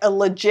there's like a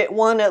legit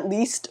one, at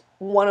least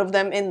one of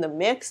them in the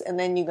mix, and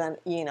then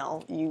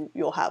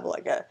you'll have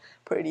like a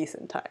pretty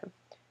decent time.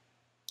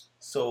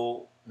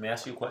 So, may I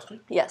ask you a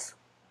question? Yes.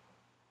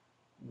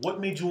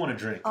 What made you want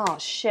to drink? Oh,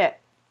 shit.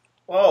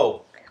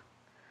 Oh.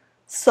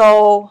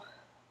 So,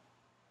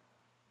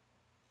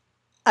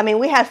 I mean,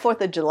 we had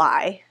 4th of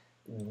July.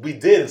 We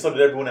did, and so did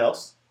everyone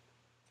else.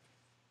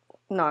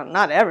 No,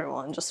 not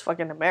everyone, just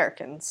fucking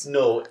Americans.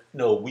 No,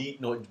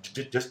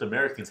 just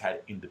Americans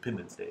had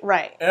Independence Day.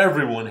 Right.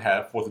 Everyone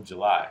had 4th of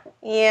July.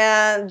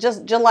 Yeah,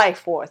 just July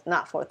 4th,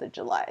 not 4th of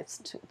July.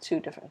 It's two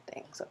different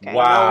things, okay?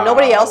 Wow.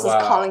 Nobody else is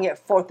calling it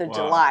 4th of Wow.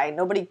 July.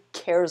 Nobody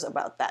cares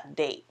about that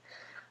date.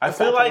 I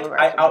feel like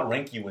I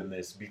outrank you in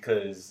this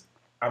because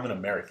I'm an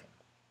American.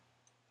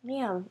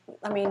 Yeah,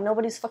 I mean,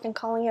 nobody's fucking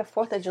calling it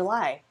 4th of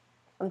July.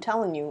 I'm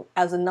telling you,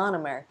 as a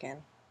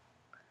non-American.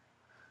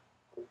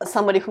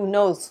 Somebody who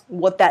knows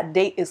what that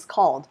date is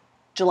called,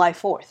 July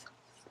 4th.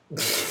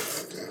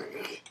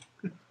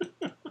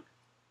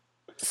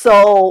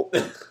 So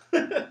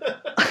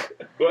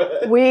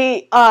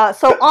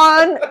so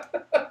on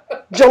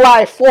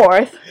July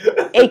 4th,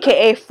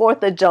 aka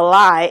 4th of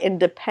July,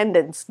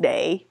 Independence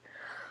Day,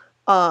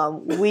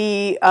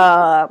 we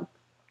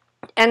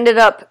ended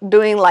up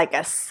doing like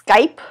a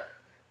Skype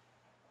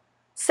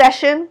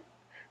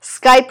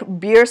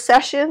beer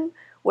session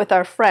with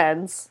our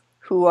friends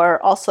who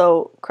are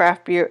also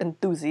craft beer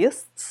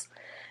enthusiasts.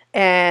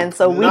 And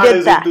so we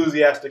did that. Not as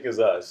enthusiastic as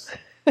us.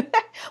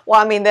 Well,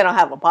 I mean, they don't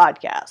have a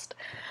podcast.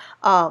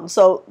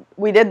 So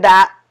we did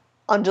that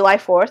on July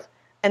 4th.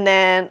 And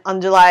then on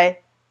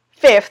July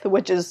 5th,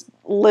 which is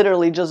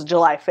literally just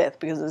July 5th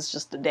because it's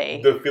just a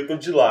day. The 5th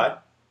of July.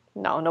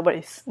 No,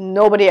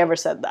 nobody ever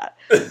said that.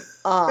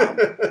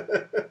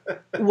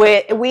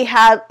 We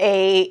had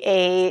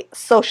a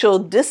social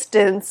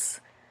distance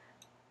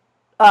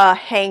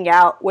hang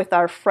out with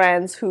our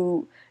friends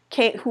who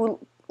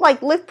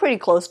lived pretty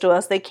close to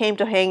us. They came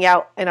to hang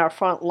out in our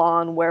front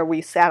lawn where we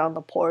sat on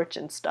the porch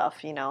and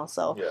stuff,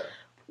 So yeah.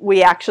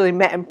 We actually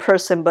met in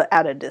person, but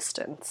at a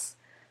distance.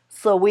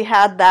 So we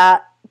had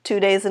that 2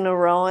 days in a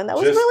row, and that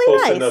was really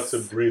nice. Just close enough to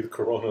breathe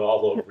Corona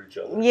all over each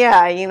other.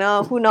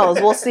 Yeah, who knows?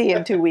 We'll see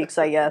in 2 weeks,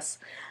 I guess.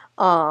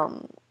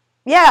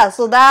 Yeah,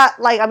 so that,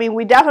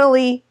 we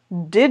definitely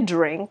did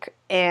drink,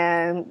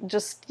 and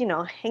just,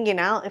 hanging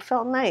out, it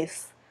felt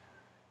nice.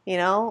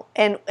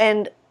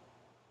 And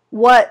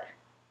what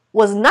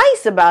was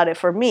nice about it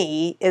for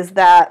me is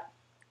that,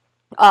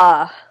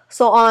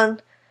 so on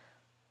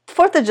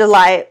 4th of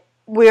July,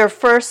 we were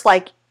first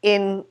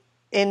in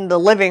the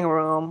living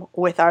room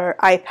with our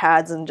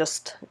iPads and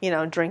just,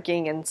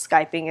 drinking and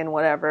Skyping and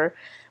whatever.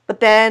 But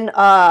then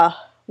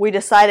we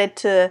decided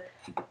to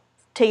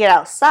take it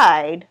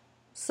outside.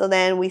 So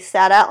then we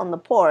sat out on the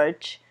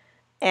porch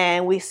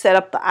and we set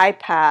up the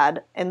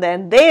iPad, and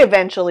then they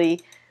eventually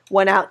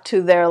went out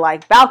to their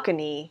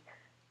balcony,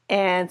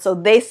 and so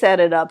they set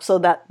it up so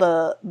that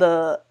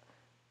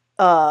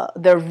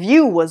their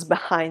view was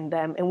behind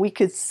them, and we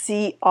could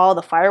see all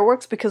the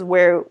fireworks, because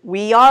where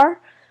we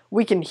are,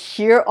 we can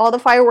hear all the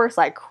fireworks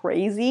like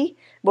crazy,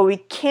 but we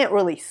can't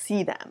really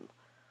see them.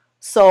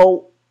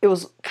 So it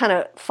was kind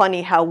of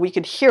funny how we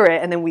could hear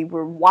it, and then we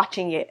were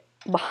watching it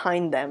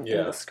behind them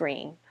in the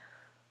screen.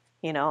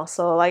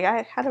 So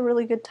I had a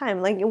really good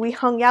time. We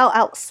hung out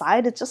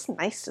outside. It's just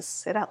nice to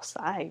sit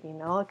outside,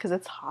 because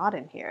it's hot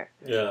in here.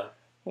 Yeah.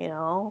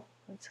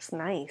 It's just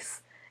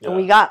nice. Yeah. And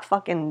we got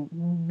fucking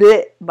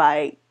bit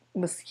by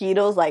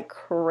mosquitoes like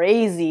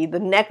crazy.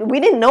 We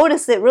didn't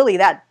notice it really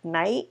that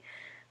night,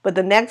 but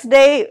the next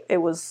day it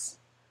was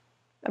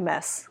a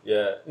mess.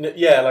 Yeah.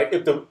 Yeah,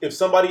 if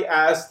somebody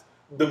asked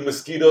the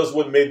mosquitoes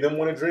what made them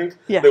want to drink,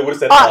 they would have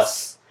said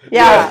us.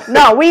 Yeah,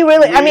 no,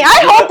 I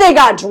hope they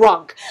got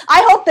drunk.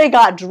 I hope they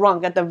got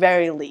drunk at the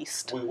very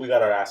least. We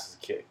got our asses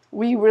kicked.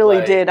 We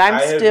really did. I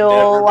have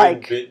still never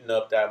been bitten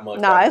up that much.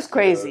 No, it's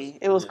crazy.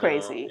 It was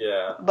crazy.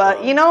 Yeah.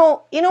 But you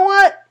know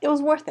what? It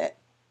was worth it.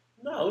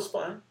 No, it was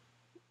fine.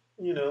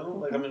 We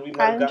might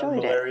have gotten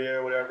malaria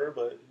or whatever,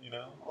 but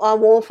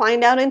we'll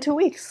find out in 2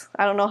 weeks.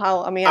 I don't know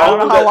how. I don't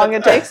know how long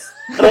it takes.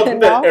 I don't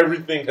think that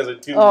everything has a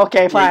 2 week.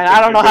 Okay, fine.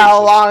 I don't know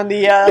how long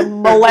the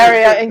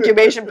malaria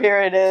incubation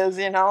period is.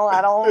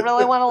 I don't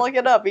really want to look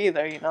it up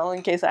either.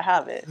 In case I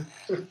have it.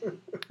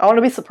 I want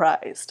to be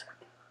surprised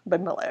by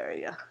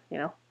malaria.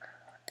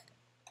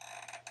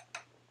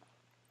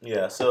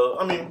 Yeah.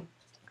 So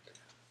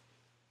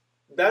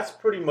that's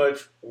pretty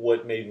much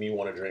what made me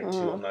want to drink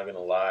too. I'm not gonna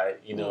lie.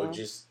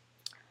 Just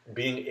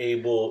being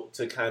able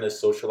to kind of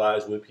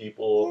socialize with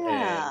people,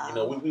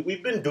 and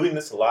we've been doing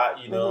this a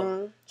lot.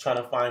 Trying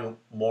to find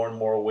more and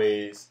more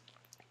ways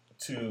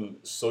to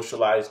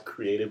socialize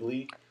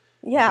creatively.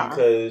 Yeah.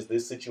 Because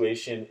this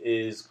situation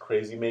is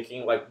crazy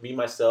making. Me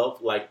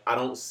myself, I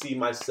don't see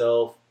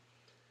myself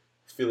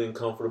feeling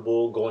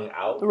comfortable going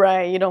out.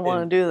 Right. You don't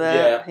want to do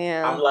that.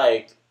 Yeah. I'm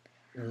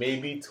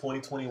maybe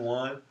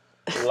 2021.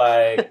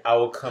 I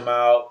will come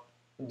out,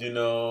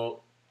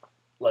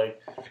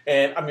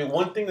 and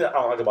one thing that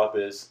I like about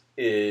this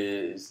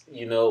is,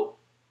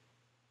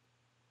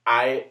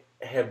 I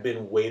have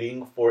been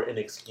waiting for an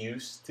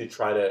excuse to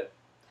try to,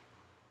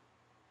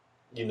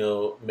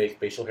 make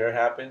facial hair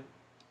happen.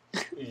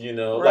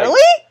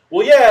 Really?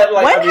 Well, yeah,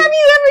 like When I mean, have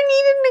you ever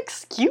needed an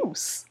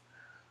excuse?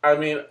 I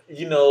mean,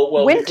 you know,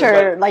 well, Winter,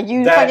 because, like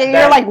you that, fucking,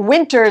 that you're like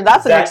winter.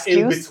 That's an that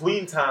in excuse.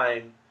 between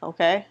time,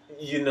 Okay.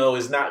 you know,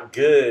 is not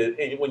good,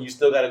 and when you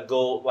still got to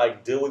go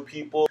like deal with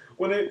people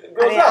when it I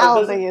goes mean, out, I it don't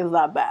doesn't. think it's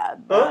that bad.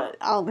 Huh? But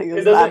I don't think It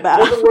it's that bad.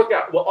 doesn't work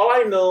out. Well, all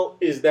I know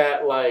is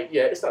that like,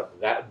 yeah, it's not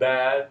that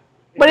bad.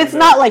 But you it's know?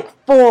 not like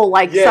full,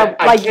 like Yeah,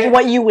 I like can't-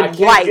 what you would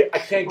like. I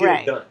can't get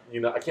Right. it done.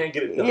 You know, I can't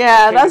get it done. I Yeah,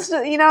 can't that's get-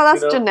 that's you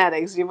know?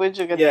 genetics. What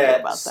you gonna do yeah.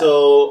 about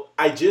So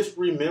I just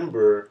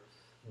remember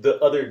the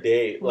other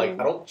day, like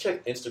Mhm. I don't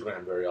check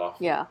Instagram very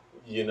often. that? Yeah.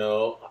 You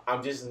know,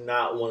 I'm just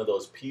not one of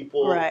those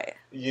people. Right.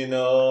 You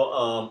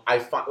know, I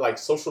find like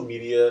social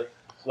media,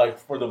 like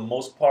for the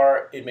most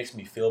part, it makes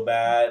me feel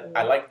bad. Mhm.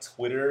 I like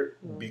Twitter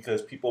Mhm.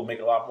 because people make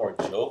a lot more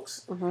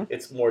jokes. Mhm.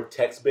 It's more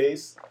text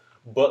based,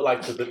 but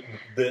like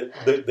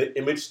the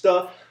image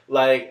stuff,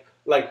 like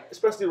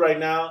especially right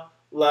now,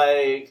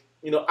 like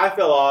you know, I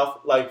fell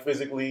off like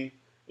physically,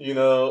 you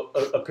know,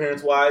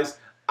 appearance wise.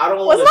 I don't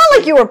Well, want it's to. not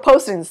like you were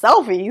posting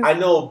selfies. I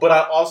know, but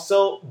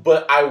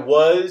I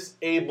was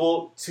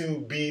able to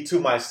be to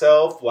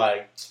myself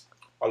like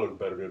I look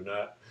better than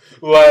that.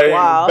 Like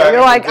Wow. back You're in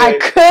the like, I day.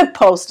 could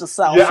post a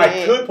selfie. Yeah,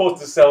 I could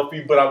post a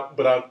selfie,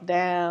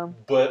 Damn.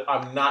 but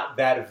I'm not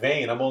that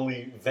vain. I'm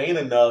only vain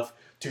enough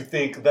to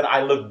think that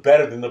I look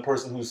better than the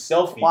person whose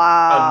selfie I'm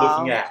Wow.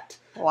 looking at.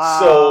 Wow.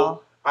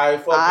 So I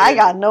fucking I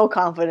got no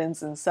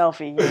confidence in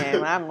selfie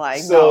game. I'm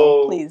like,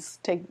 So- no, please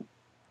take.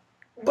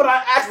 but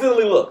I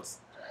accidentally looked.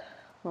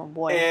 Oh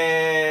boy.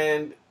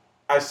 And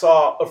I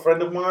saw a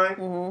friend of mine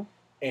Mhm.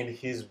 and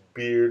his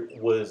beard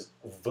was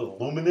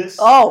voluminous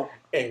Oh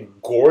and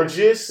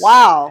gorgeous.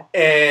 wow.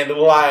 And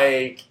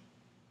like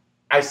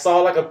I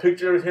saw like a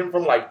picture of him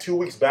from like 2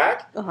 weeks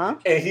back, Uh huh.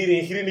 and he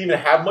didn't even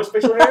have much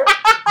facial hair.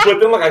 But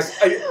then like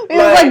It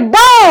was like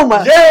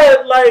boom. yeah,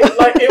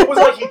 like it was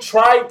like he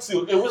tried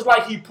to. It was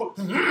like he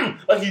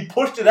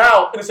pushed it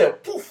out and it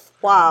said poof.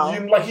 Wow.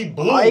 Like he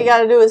bloomed. All you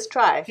gotta do is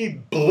try. He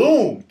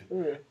bloomed.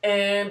 Mm.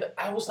 And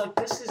I was like,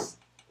 this is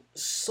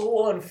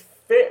so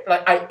unfair.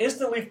 Like I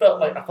instantly felt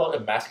like I felt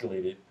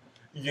emasculated,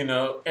 you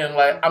know. And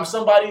like I'm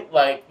somebody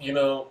like you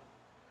know,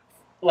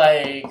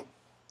 like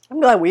I'm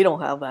glad we don't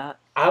have that.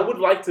 I would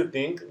like to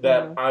think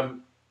that Mhm.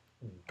 I'm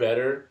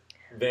better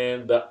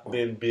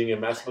than being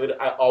emasculated.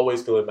 I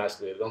always feel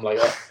emasculated. I'm like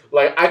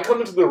I come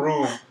into the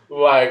room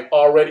like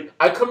already.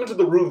 I come into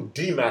the room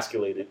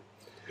demasculated,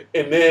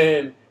 and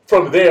then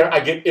from there I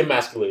get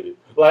emasculated.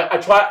 Like I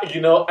try to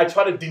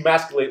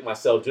demasculate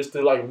myself just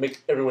to like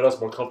make everyone else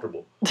more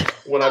comfortable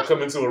when I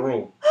come into a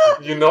room.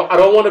 You know, I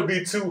don't want to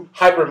be too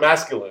hyper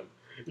masculine.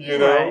 You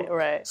know, Right.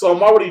 Right. so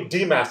I'm already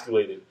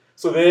demasculated.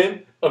 So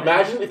then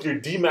imagine if you're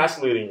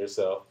demasculating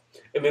yourself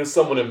and then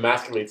someone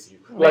emasculates you.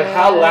 Like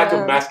how lack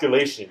of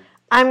masculation.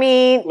 I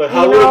mean, Like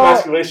how you little know,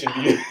 masculation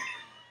do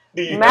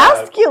you have?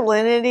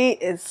 masculinity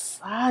is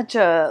such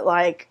a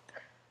like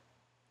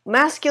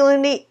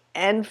masculinity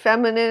and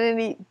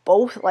femininity,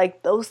 both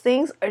like those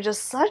things are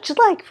just such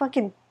like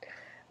fucking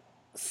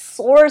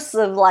source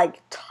of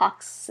like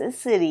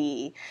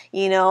toxicity,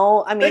 you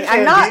know? I mean, They can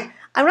be.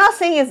 I'm not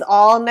saying it's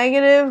all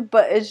negative,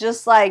 but it's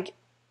just like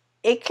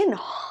it can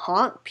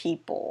haunt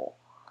people.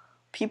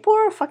 People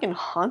are fucking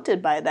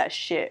haunted by that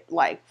shit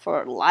like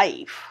for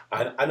life.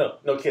 I know,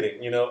 no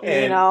kidding, you know, You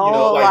and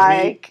know, like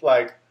me, like-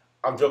 like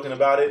I'm joking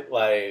about it,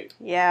 like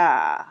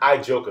Yeah. I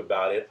joke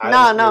about it. I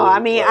No, don't no. really, I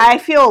mean, like- I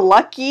feel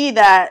lucky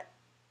that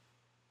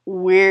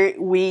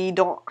we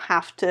don't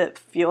have to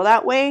feel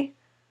that way,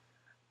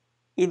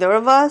 either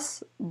of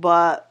us.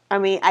 But I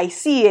mean, I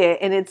see it,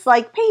 and it's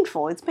like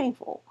painful. It's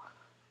painful.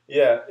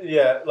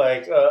 Yeah,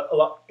 like a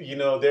lot. You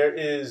know, there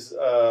is,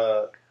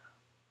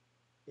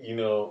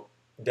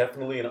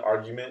 definitely an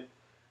argument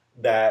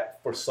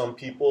that for some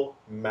people,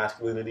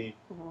 masculinity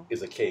Mhm.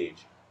 is a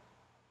cage.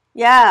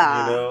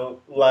 Yeah. You know,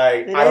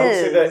 like It I don't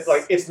say that. is.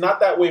 Like it's not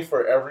that way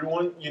for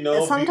everyone. You know,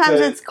 And sometimes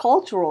because, it's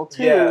cultural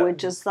too, Yeah,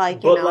 which is like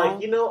but like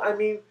I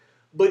mean,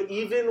 but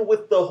even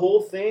with the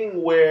whole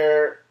thing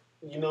where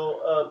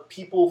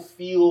people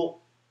feel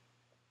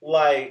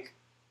like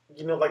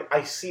like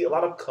I see a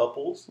lot of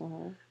couples.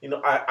 Mhm. You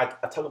know, I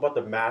talk about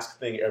the mask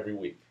thing every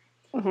week.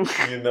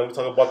 Mhm. You know, we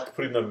talk about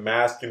putting the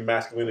mask in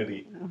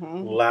masculinity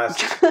Mhm.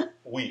 last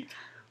week.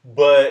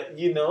 But,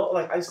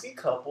 like I see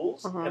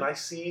couples Uh-huh. and I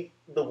see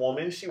the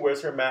woman, she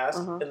wears her mask,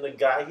 Uh-huh. and the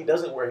guy, he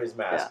doesn't wear his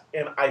mask.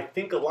 And I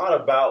think a lot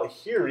about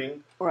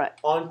hearing Right.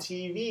 on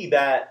TV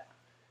that,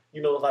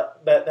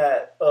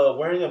 that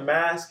wearing a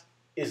mask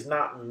is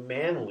not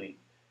manly,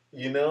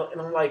 and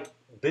I'm like,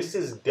 this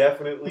is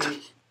definitely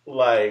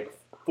like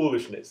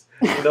foolishness.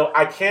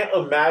 I can't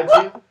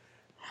imagine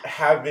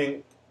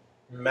having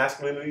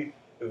masculinity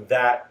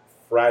that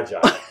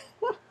fragile.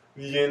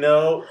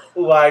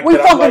 Like We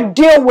that I'm fucking like,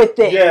 deal with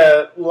it.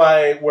 yeah,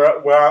 like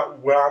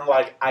where I'm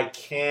like I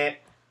can't.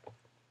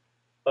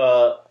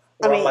 Where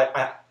I mean- I'm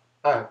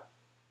like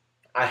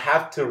I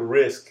have to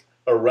risk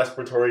a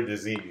respiratory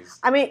disease.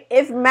 I mean,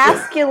 if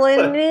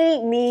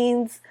masculinity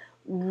means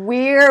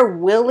we're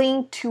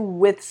willing to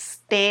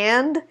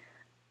withstand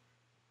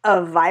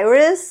a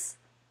virus,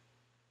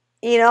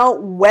 you know,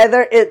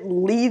 whether it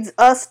leads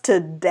us to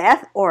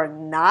death or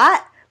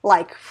not,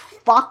 like,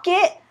 fuck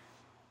it,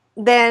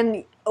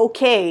 then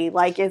okay,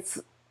 like,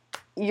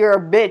 you're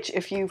a bitch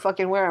if you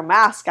fucking wear a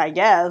mask, I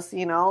guess,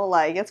 you know,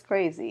 like, it's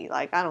crazy.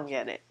 Like, I don't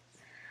get it.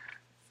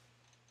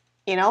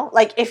 You know,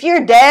 like, if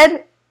you're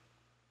dead,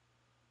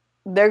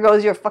 there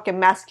goes your fucking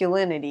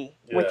masculinity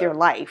with your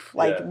life.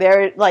 Like,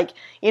 there, like,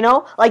 you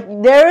know, like,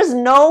 there is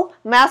no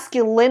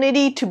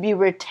masculinity to be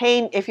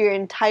retained if your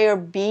entire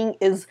being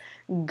is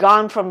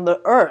gone from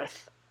the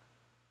earth.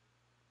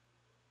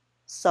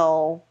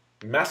 So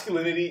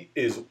masculinity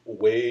is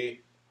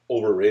way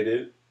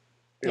overrated,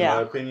 in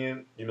my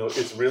opinion. You know,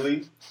 it's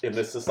really, in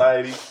this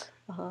society,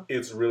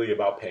 it's really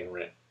about paying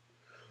rent.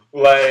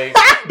 Like,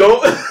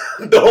 don't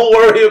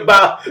worry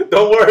about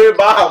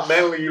how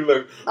manly you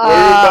look.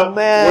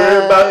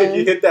 Worry about if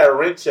you hit that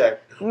rent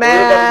check.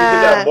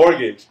 Man, worry about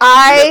if you hit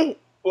that mortgage.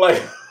 Like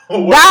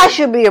that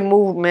should be a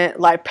movement.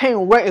 Like,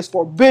 paying rent is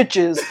for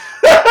bitches.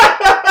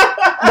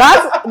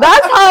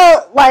 That's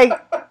how, like,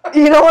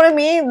 you know what I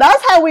mean?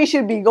 That's how we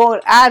should be going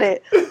at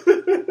it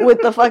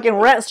with the fucking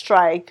rent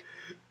strike.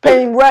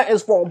 Paying rent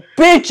is for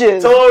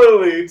bitches.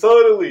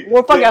 Totally.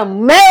 We're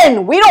fucking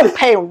men. We don't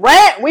pay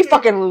rent. We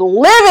fucking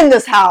live in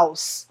this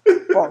house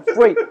for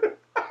free.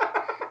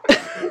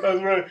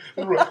 That's right.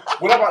 What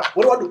do I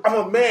do?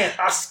 I'm a man.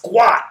 I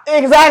squat.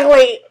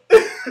 Exactly.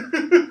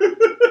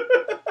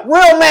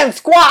 Real men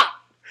squat.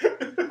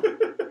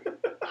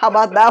 How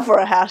about that for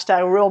a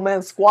hashtag, real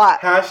men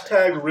squat?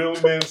 Hashtag real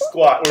men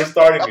squat. We're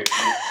starting it.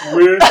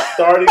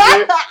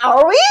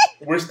 Are we?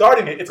 We're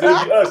starting it. It's going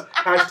to be us.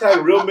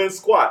 Hashtag real men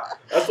squat.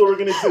 That's what we're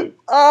going to do.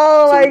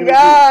 Oh my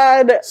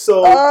God.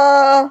 So,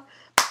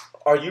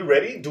 are you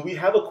ready? Do we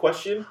have a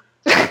question?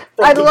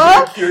 I'd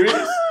love.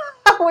 Curious?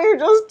 We were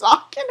just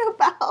talking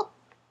about.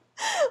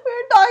 We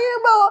were talking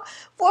about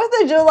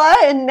 4th of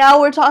July, and now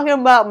we're talking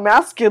about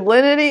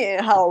masculinity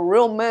and how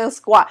real men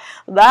squat.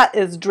 That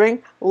is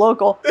Drink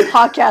Local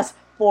Podcast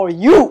for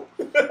you.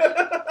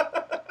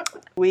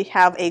 We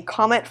have a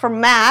comment from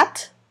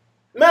Matt.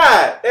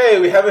 Matt! Hey,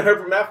 we haven't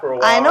heard from Matt for a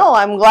while. I know.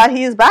 I'm glad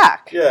he's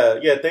back. Yeah.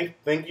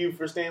 Thank you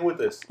for staying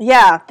with us.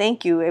 Yeah,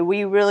 thank you.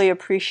 We really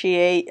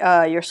appreciate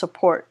your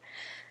support.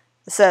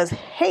 It says,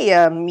 hey,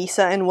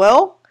 Misa and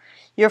Will.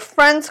 Your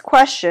friend's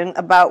question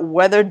about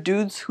whether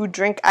dudes who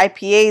drink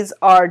IPAs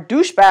are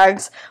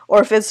douchebags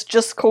or if it's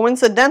just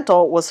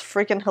coincidental was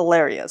freaking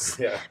hilarious.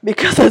 Yeah.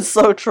 Because it's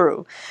so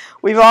true.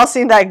 We've all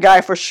seen that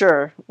guy for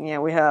sure. Yeah,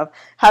 we have.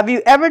 Have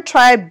you ever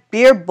tried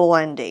beer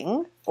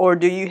blending, or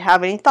do you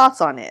have any thoughts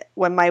on it?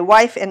 When my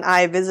wife and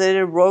I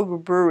visited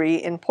Rogue Brewery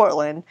in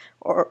Portland,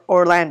 or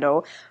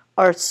Orlando,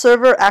 our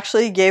server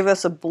actually gave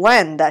us a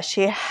blend that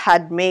she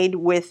had made,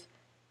 which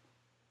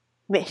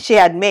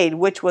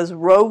was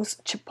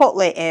Rogue's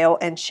Chipotle Ale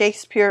and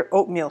Shakespeare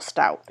Oatmeal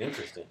Stout.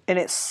 Interesting. And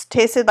it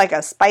tasted like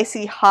a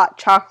spicy hot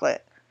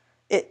chocolate.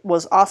 It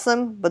was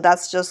awesome, but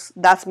that's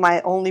my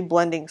only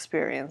blending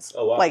experience.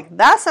 Oh, wow. Like,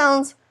 that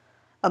sounds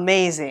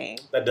amazing.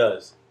 That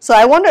does. So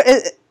I wonder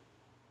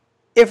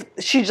if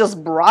she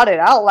just brought it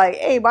out, like,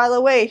 hey, by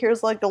the way,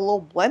 here's like a little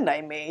blend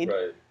I made.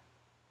 Right.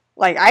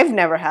 Like, I've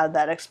never had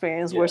that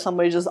experience where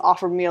somebody just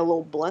offered me a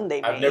little blend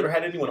they made. I've never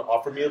had anyone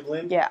offer me a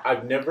blend. Yeah.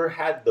 I've never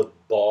had the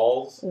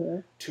balls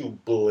to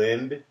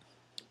blend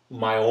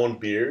my own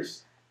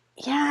beers.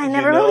 Yeah, I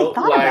never really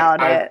thought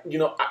about it.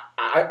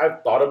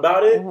 I've thought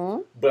about it,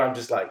 but I'm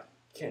just like,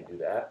 can't do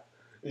that.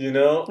 You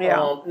know?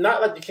 Yeah.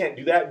 Not like you can't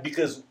do that,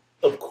 because,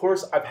 of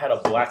course, I've had a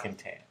black and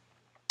tan.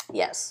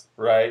 Yes.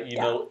 Right? You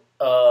know,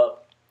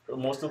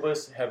 most of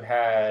us have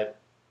had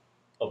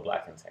a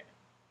black and tan.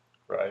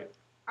 Right?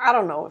 I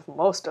don't know if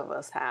most of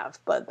us have,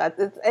 but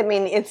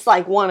it's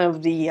like one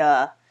of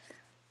the,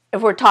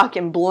 if we're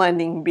talking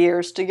blending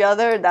beers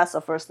together, that's the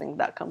first thing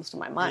that comes to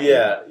my mind.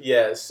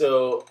 Yeah.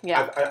 So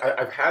yeah.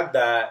 I've had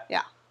that.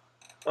 Yeah.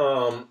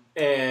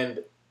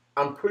 And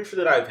I'm pretty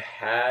sure that I've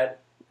had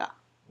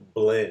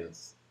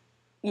blends.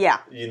 Yeah.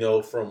 You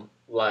know, from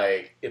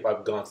like, if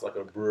I've gone to like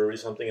a brewery or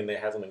something and they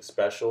have something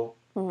special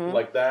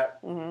like that,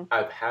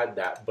 I've had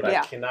that, but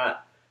I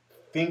cannot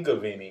think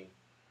of any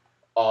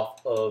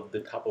off of the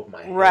top of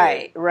my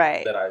head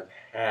that I've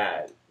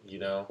had, you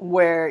know?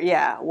 Where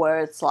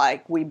it's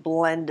like, we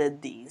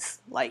blended these,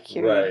 like,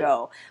 here you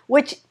go.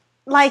 Which,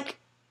 like,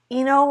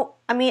 you know,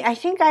 I mean, I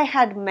think I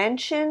had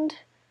mentioned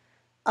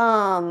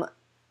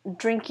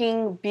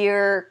drinking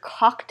beer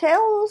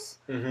cocktails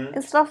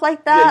and stuff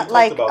like that. Yeah, you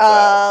talked about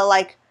that.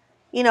 Like,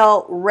 you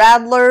know,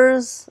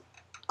 Radlers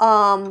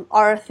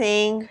are a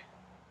thing.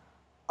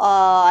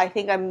 I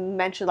think I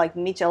mentioned, like,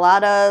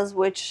 micheladas,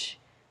 which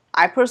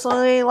I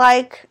personally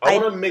like. I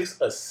want to mix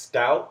a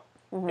stout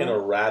and a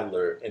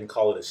Radler and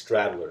call it a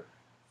Stradler.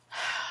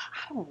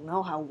 I don't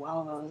know how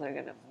well those are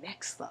gonna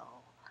mix,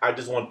 though. I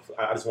just want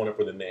it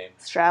for the name.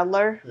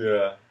 Stradler.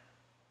 Yeah.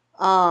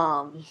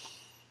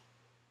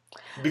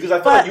 Because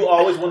I feel like you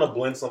always want to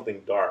blend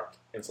something dark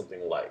and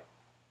something light.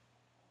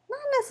 Not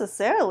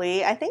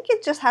necessarily. I think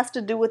it just has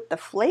to do with the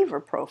flavor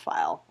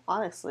profile,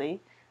 honestly.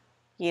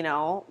 You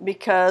know,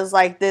 because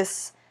like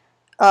this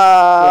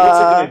what's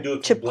it gonna do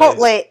if you blend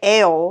Chipotle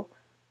ale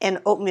and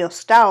oatmeal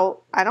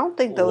stout. I don't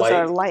think those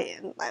are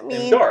light light. I and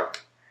mean,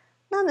 dark?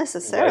 not Light and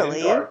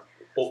necessarily. dark.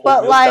 But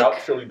Oatmeal like,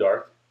 stout, surely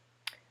dark.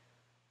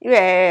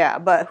 yeah.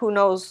 But who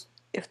knows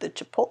if the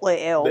Chipotle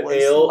ale The was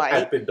ale light?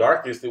 at the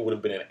darkest, it would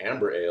have been an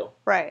amber ale.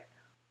 Right.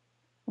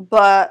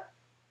 But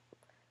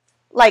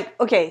like,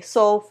 okay,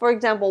 so for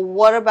example,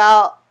 what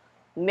about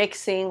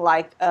mixing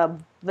like a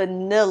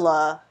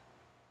vanilla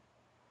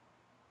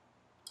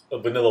A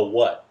vanilla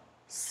what?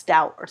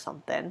 stout or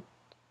something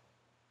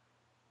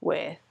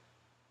with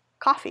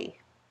coffee?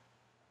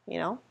 You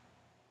know,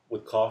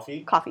 With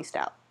coffee? coffee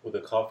stout. With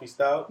a coffee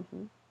stout?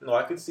 Hmm. No,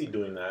 I could see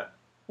doing that.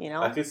 You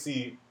know, I could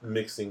see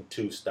mixing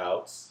two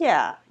stouts.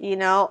 yeah. You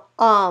know,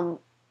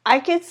 I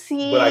could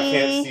see. But I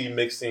can't see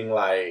mixing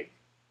like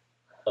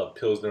a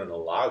pilsner and a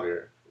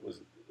lager. What the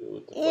fuck is the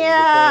point of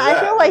Yeah, I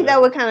feel like you that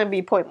know? would kind of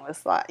be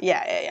pointless.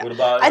 Yeah. What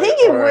about I think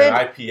like, it or would. an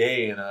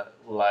IPA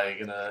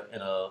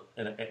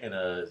and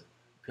a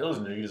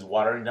pilsner? You just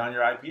watering down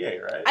your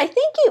IPA, right? I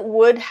think it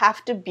would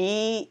have to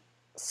be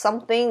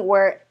something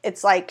where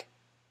it's like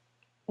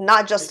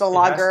not just a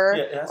lager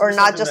it has to or be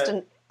not something just that-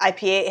 an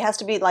IPA. It has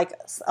to be like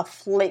a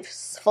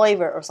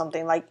flavor or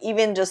something. Like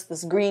even just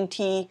this green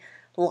tea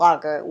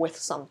lager with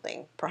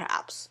something,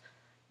 perhaps.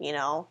 You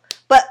know,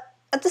 but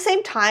at the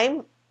same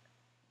time,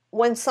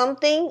 when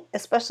something,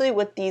 especially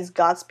with these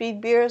Godspeed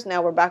beers,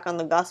 now we're back on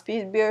the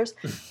Godspeed beers.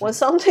 When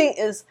something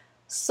is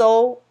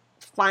so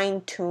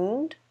fine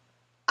tuned,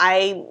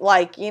 I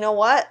like, you know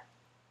what?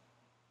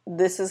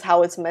 This is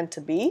how it's meant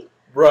to be.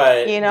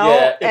 Right. You know?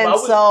 Yeah. If And I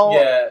was, so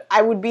yeah.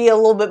 I would be a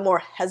little bit more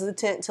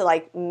hesitant to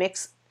like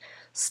mix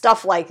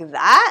stuff like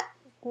that.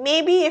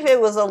 Maybe if it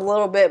was a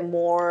little bit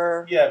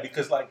more. Yeah,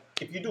 because like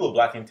if you do a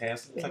black and tan,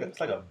 it's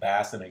like a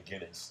Bass and a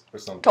Guinness or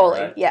something.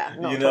 Totally. Right? Yeah.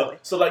 No, you know. totally.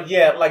 So like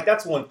yeah, like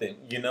that's one thing.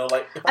 You know,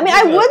 like if I mean,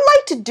 I would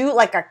like to do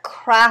like a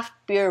craft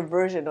beer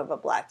version of a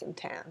black and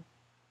tan.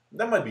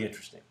 that might be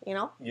interesting. You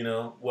know? You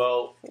know,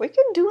 well, We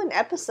could do an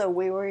episode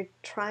where we're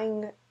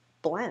trying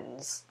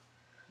blends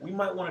we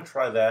might want to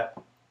try that.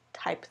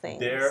 type things.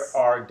 There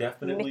are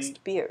definitely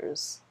mixed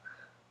beers.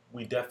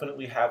 we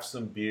definitely have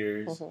some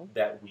beers Mhm.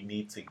 that we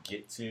need to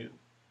get to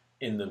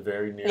in the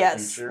very near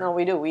Yes, future. no,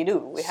 we do. We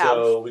so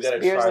have we gotta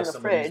beers try in the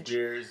some fridge. of these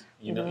beers.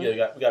 You know, Mhm.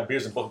 yeah, we got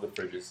beers in both of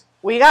the fridges.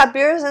 We got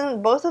beers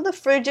in both of the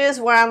fridges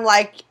where I'm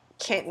like,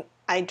 can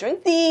I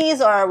drink these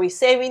or are we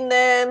saving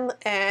them?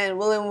 And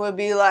William would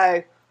be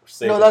like, We're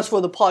saving no, that's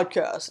for the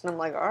podcast. And I'm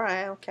like, all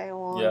right, okay,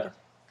 well, them.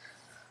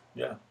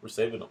 Yeah, we're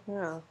saving them.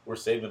 yeah. We're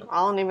saving them. I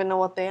don't even know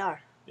what they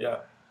are. Yeah,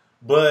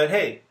 but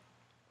hey,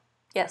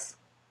 Yes.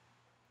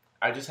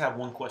 I just have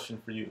one question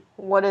for you.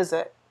 What is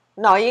it?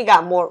 No, you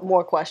got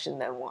more question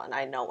than one.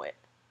 I know it.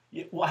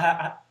 Yeah, well,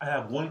 I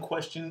have one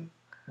question,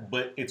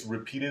 but it's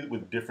repeated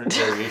with different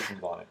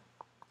variations on it.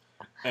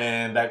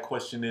 And that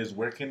question is,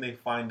 where can they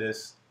find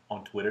us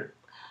on Twitter?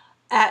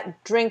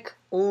 At Drink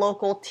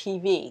Local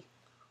TV.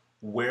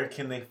 Where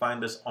can they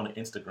find us on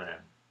Instagram?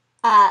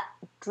 At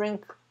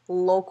Drink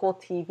Local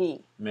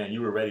TV. Man,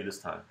 you were ready this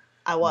time.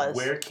 I was.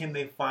 Where can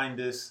they find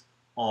us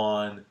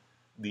on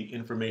the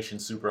information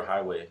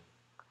superhighway?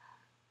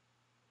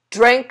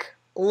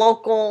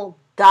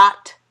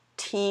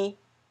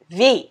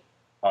 drinklocal.tv.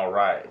 All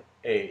right.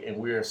 Hey, and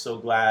we are so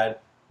glad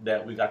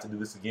that we got to do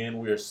this again.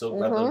 We are so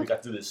glad that we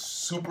got to do this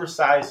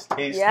supersized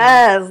tasting.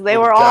 Yes, they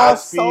with were all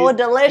Godspeed. so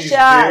delicious. These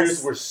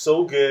beers were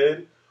so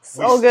good.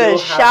 So We good.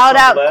 still have Shout some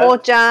out left.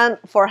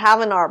 Kochan for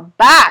having our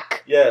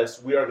back.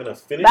 Yes, we are going to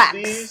finish Backs.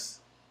 these.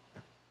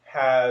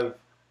 Have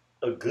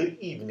a good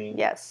evening.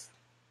 Yes.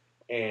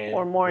 And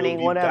Or morning,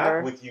 we'll be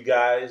whatever. back with you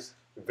guys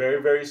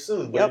very, very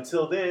soon. But Yep.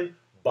 until then,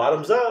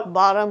 bottoms up.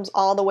 Bottoms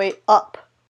all the way up.